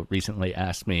Christopher Otto, recently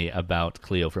asked me about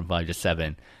Cleo from 5 to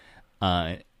 7,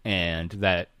 and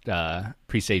that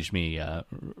presaged me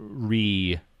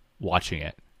re-watching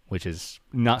it, which is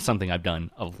not something I've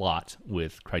done a lot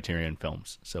with Criterion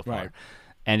films so far. Right.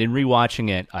 And in re-watching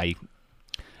it, I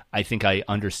think I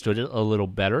understood it a little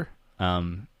better,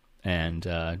 and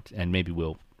maybe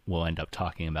we'll end up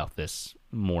talking about this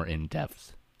more in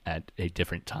depth at a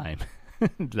different time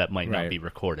that might not be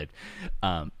recorded.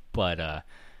 But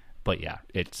yeah,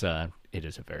 it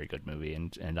is a very good movie,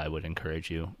 and I would encourage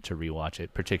you to rewatch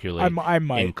it, particularly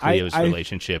in Cleo's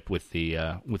relationship with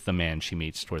the man she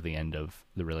meets toward the end of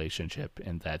the relationship,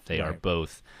 and that they are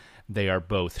both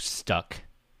stuck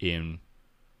in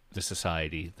the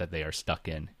society that they are stuck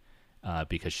in.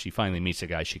 Because she finally meets a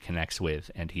guy she connects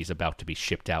with, and he's about to be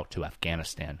shipped out to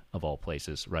Afghanistan, of all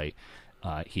places, right?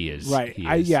 He is right.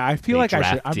 I feel like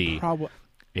I should.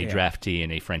 A draftee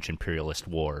in a French imperialist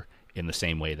war, in the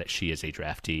same way that she is a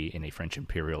draftee in a French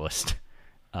imperialist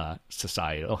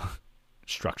societal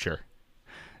structure.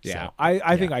 Yeah, so,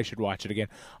 I think I should watch it again.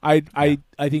 I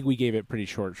think we gave it pretty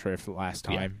short shrift last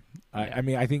time. I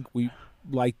mean, I think we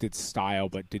liked its style,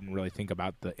 but didn't really think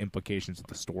about the implications of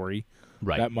the story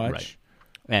that much.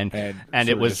 Right. And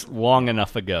it was long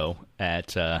enough ago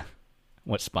at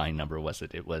what spine number was it?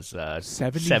 It was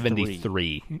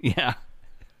 73. Yeah.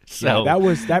 So that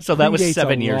was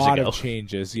 7 years ago. A lot of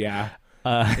changes,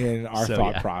 in our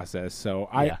thought process. So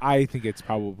I think it's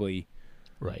probably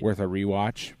worth a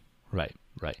rewatch. Right.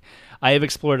 I have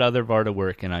explored other Varda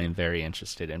work, and I am very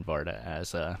interested in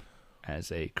Varda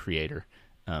as a creator.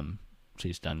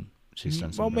 She's done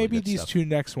some well, really maybe good these stuff. two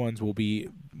next ones will be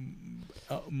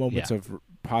moments of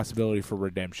possibility for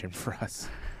redemption for us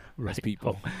as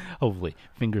people. Hopefully,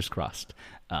 fingers crossed.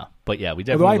 But yeah, we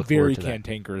definitely. Although I'm look very forward to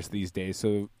cantankerous these days,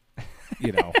 so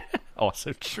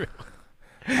also true.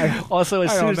 Also,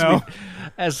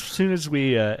 as soon as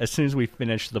we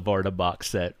finish the Varda box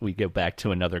set, we go back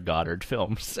to another Goddard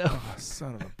film. So,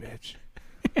 son of a bitch.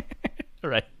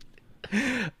 Right.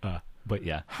 But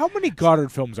yeah, how many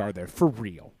Goddard films are there for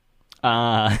real?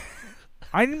 I'm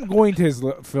going to his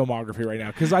filmography right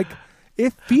now because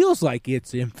it feels like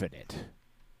it's infinite.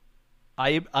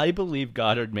 I believe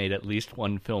Goddard made at least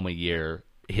one film a year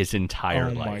his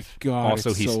entire life. My God!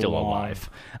 Also, he's still alive.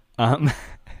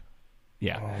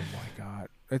 Yeah. Oh my God!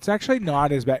 It's actually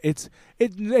not as bad.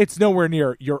 It's nowhere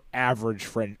near your average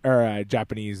French or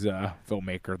Japanese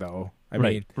filmmaker, though. I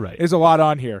mean, there's a lot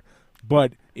on here.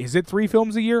 But is it 3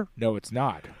 films a year? No, it's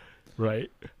not. Right.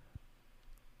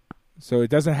 So it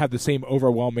doesn't have the same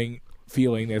overwhelming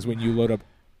feeling as when you load up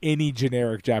any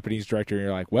generic Japanese director and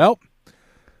you're like, well,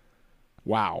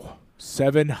 wow,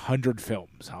 700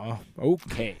 films, huh?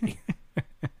 Okay.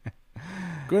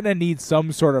 Gonna need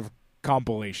some sort of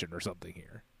compilation or something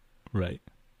here. Right.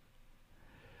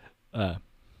 They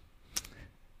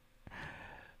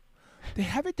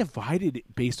have it divided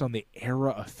based on the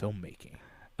era of filmmaking.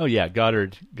 Oh yeah,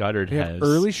 Goddard they have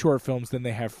early short films, then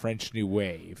they have French New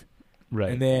Wave,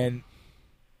 right, and then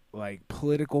like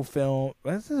political film.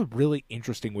 This is a really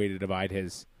interesting way to divide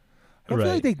his. I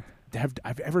don't feel like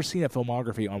I've ever seen a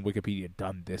filmography on Wikipedia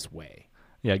done this way.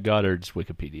 Yeah, Goddard's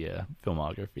Wikipedia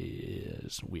filmography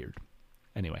is weird.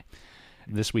 Anyway,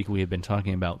 this week we have been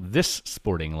talking about This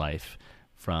Sporting Life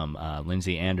from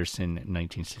Lindsay Anderson,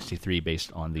 1963,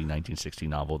 based on the 1960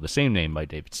 novel The Same Name by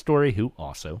David Story, who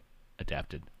also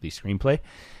adapted the screenplay.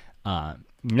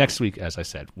 Next week, as I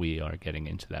said, we are getting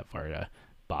into that Varda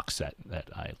box set that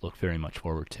I look very much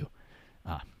forward to.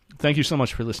 Thank you so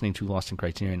much for listening to Lost in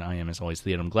Criterion. I am, as always,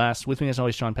 the Adam Glass. With me, as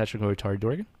always, John Patrick Atari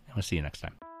Dorgan. I'll see you next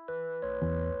time.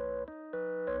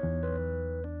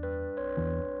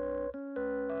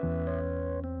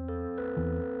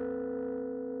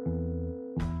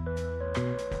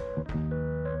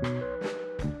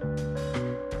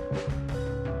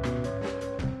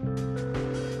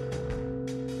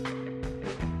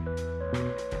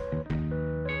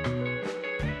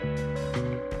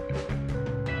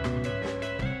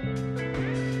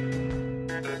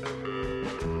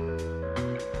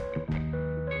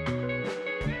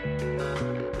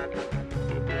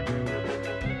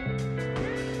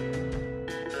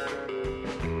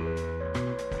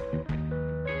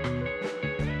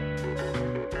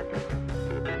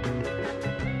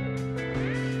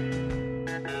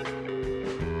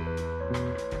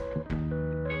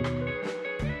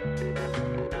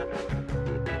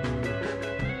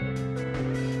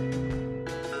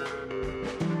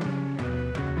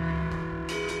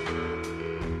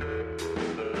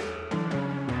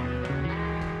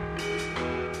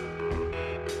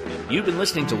 You've been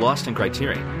listening to Lost in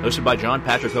Criterion, hosted by John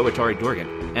Patrick Atari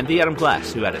Dorgan and the Adam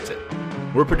Glass, who edits it.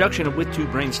 We're a production of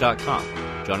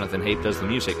WithTwoBrains.com. Jonathan Hape does the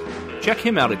music. Check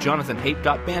him out at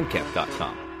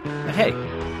jonathanhape.bandcamp.com. And hey,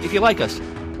 if you like us,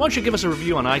 why don't you give us a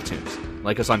review on iTunes,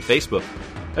 like us on Facebook,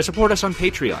 or support us on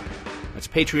Patreon. That's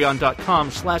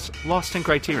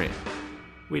patreon.com/LostInCriterion.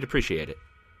 We'd appreciate it.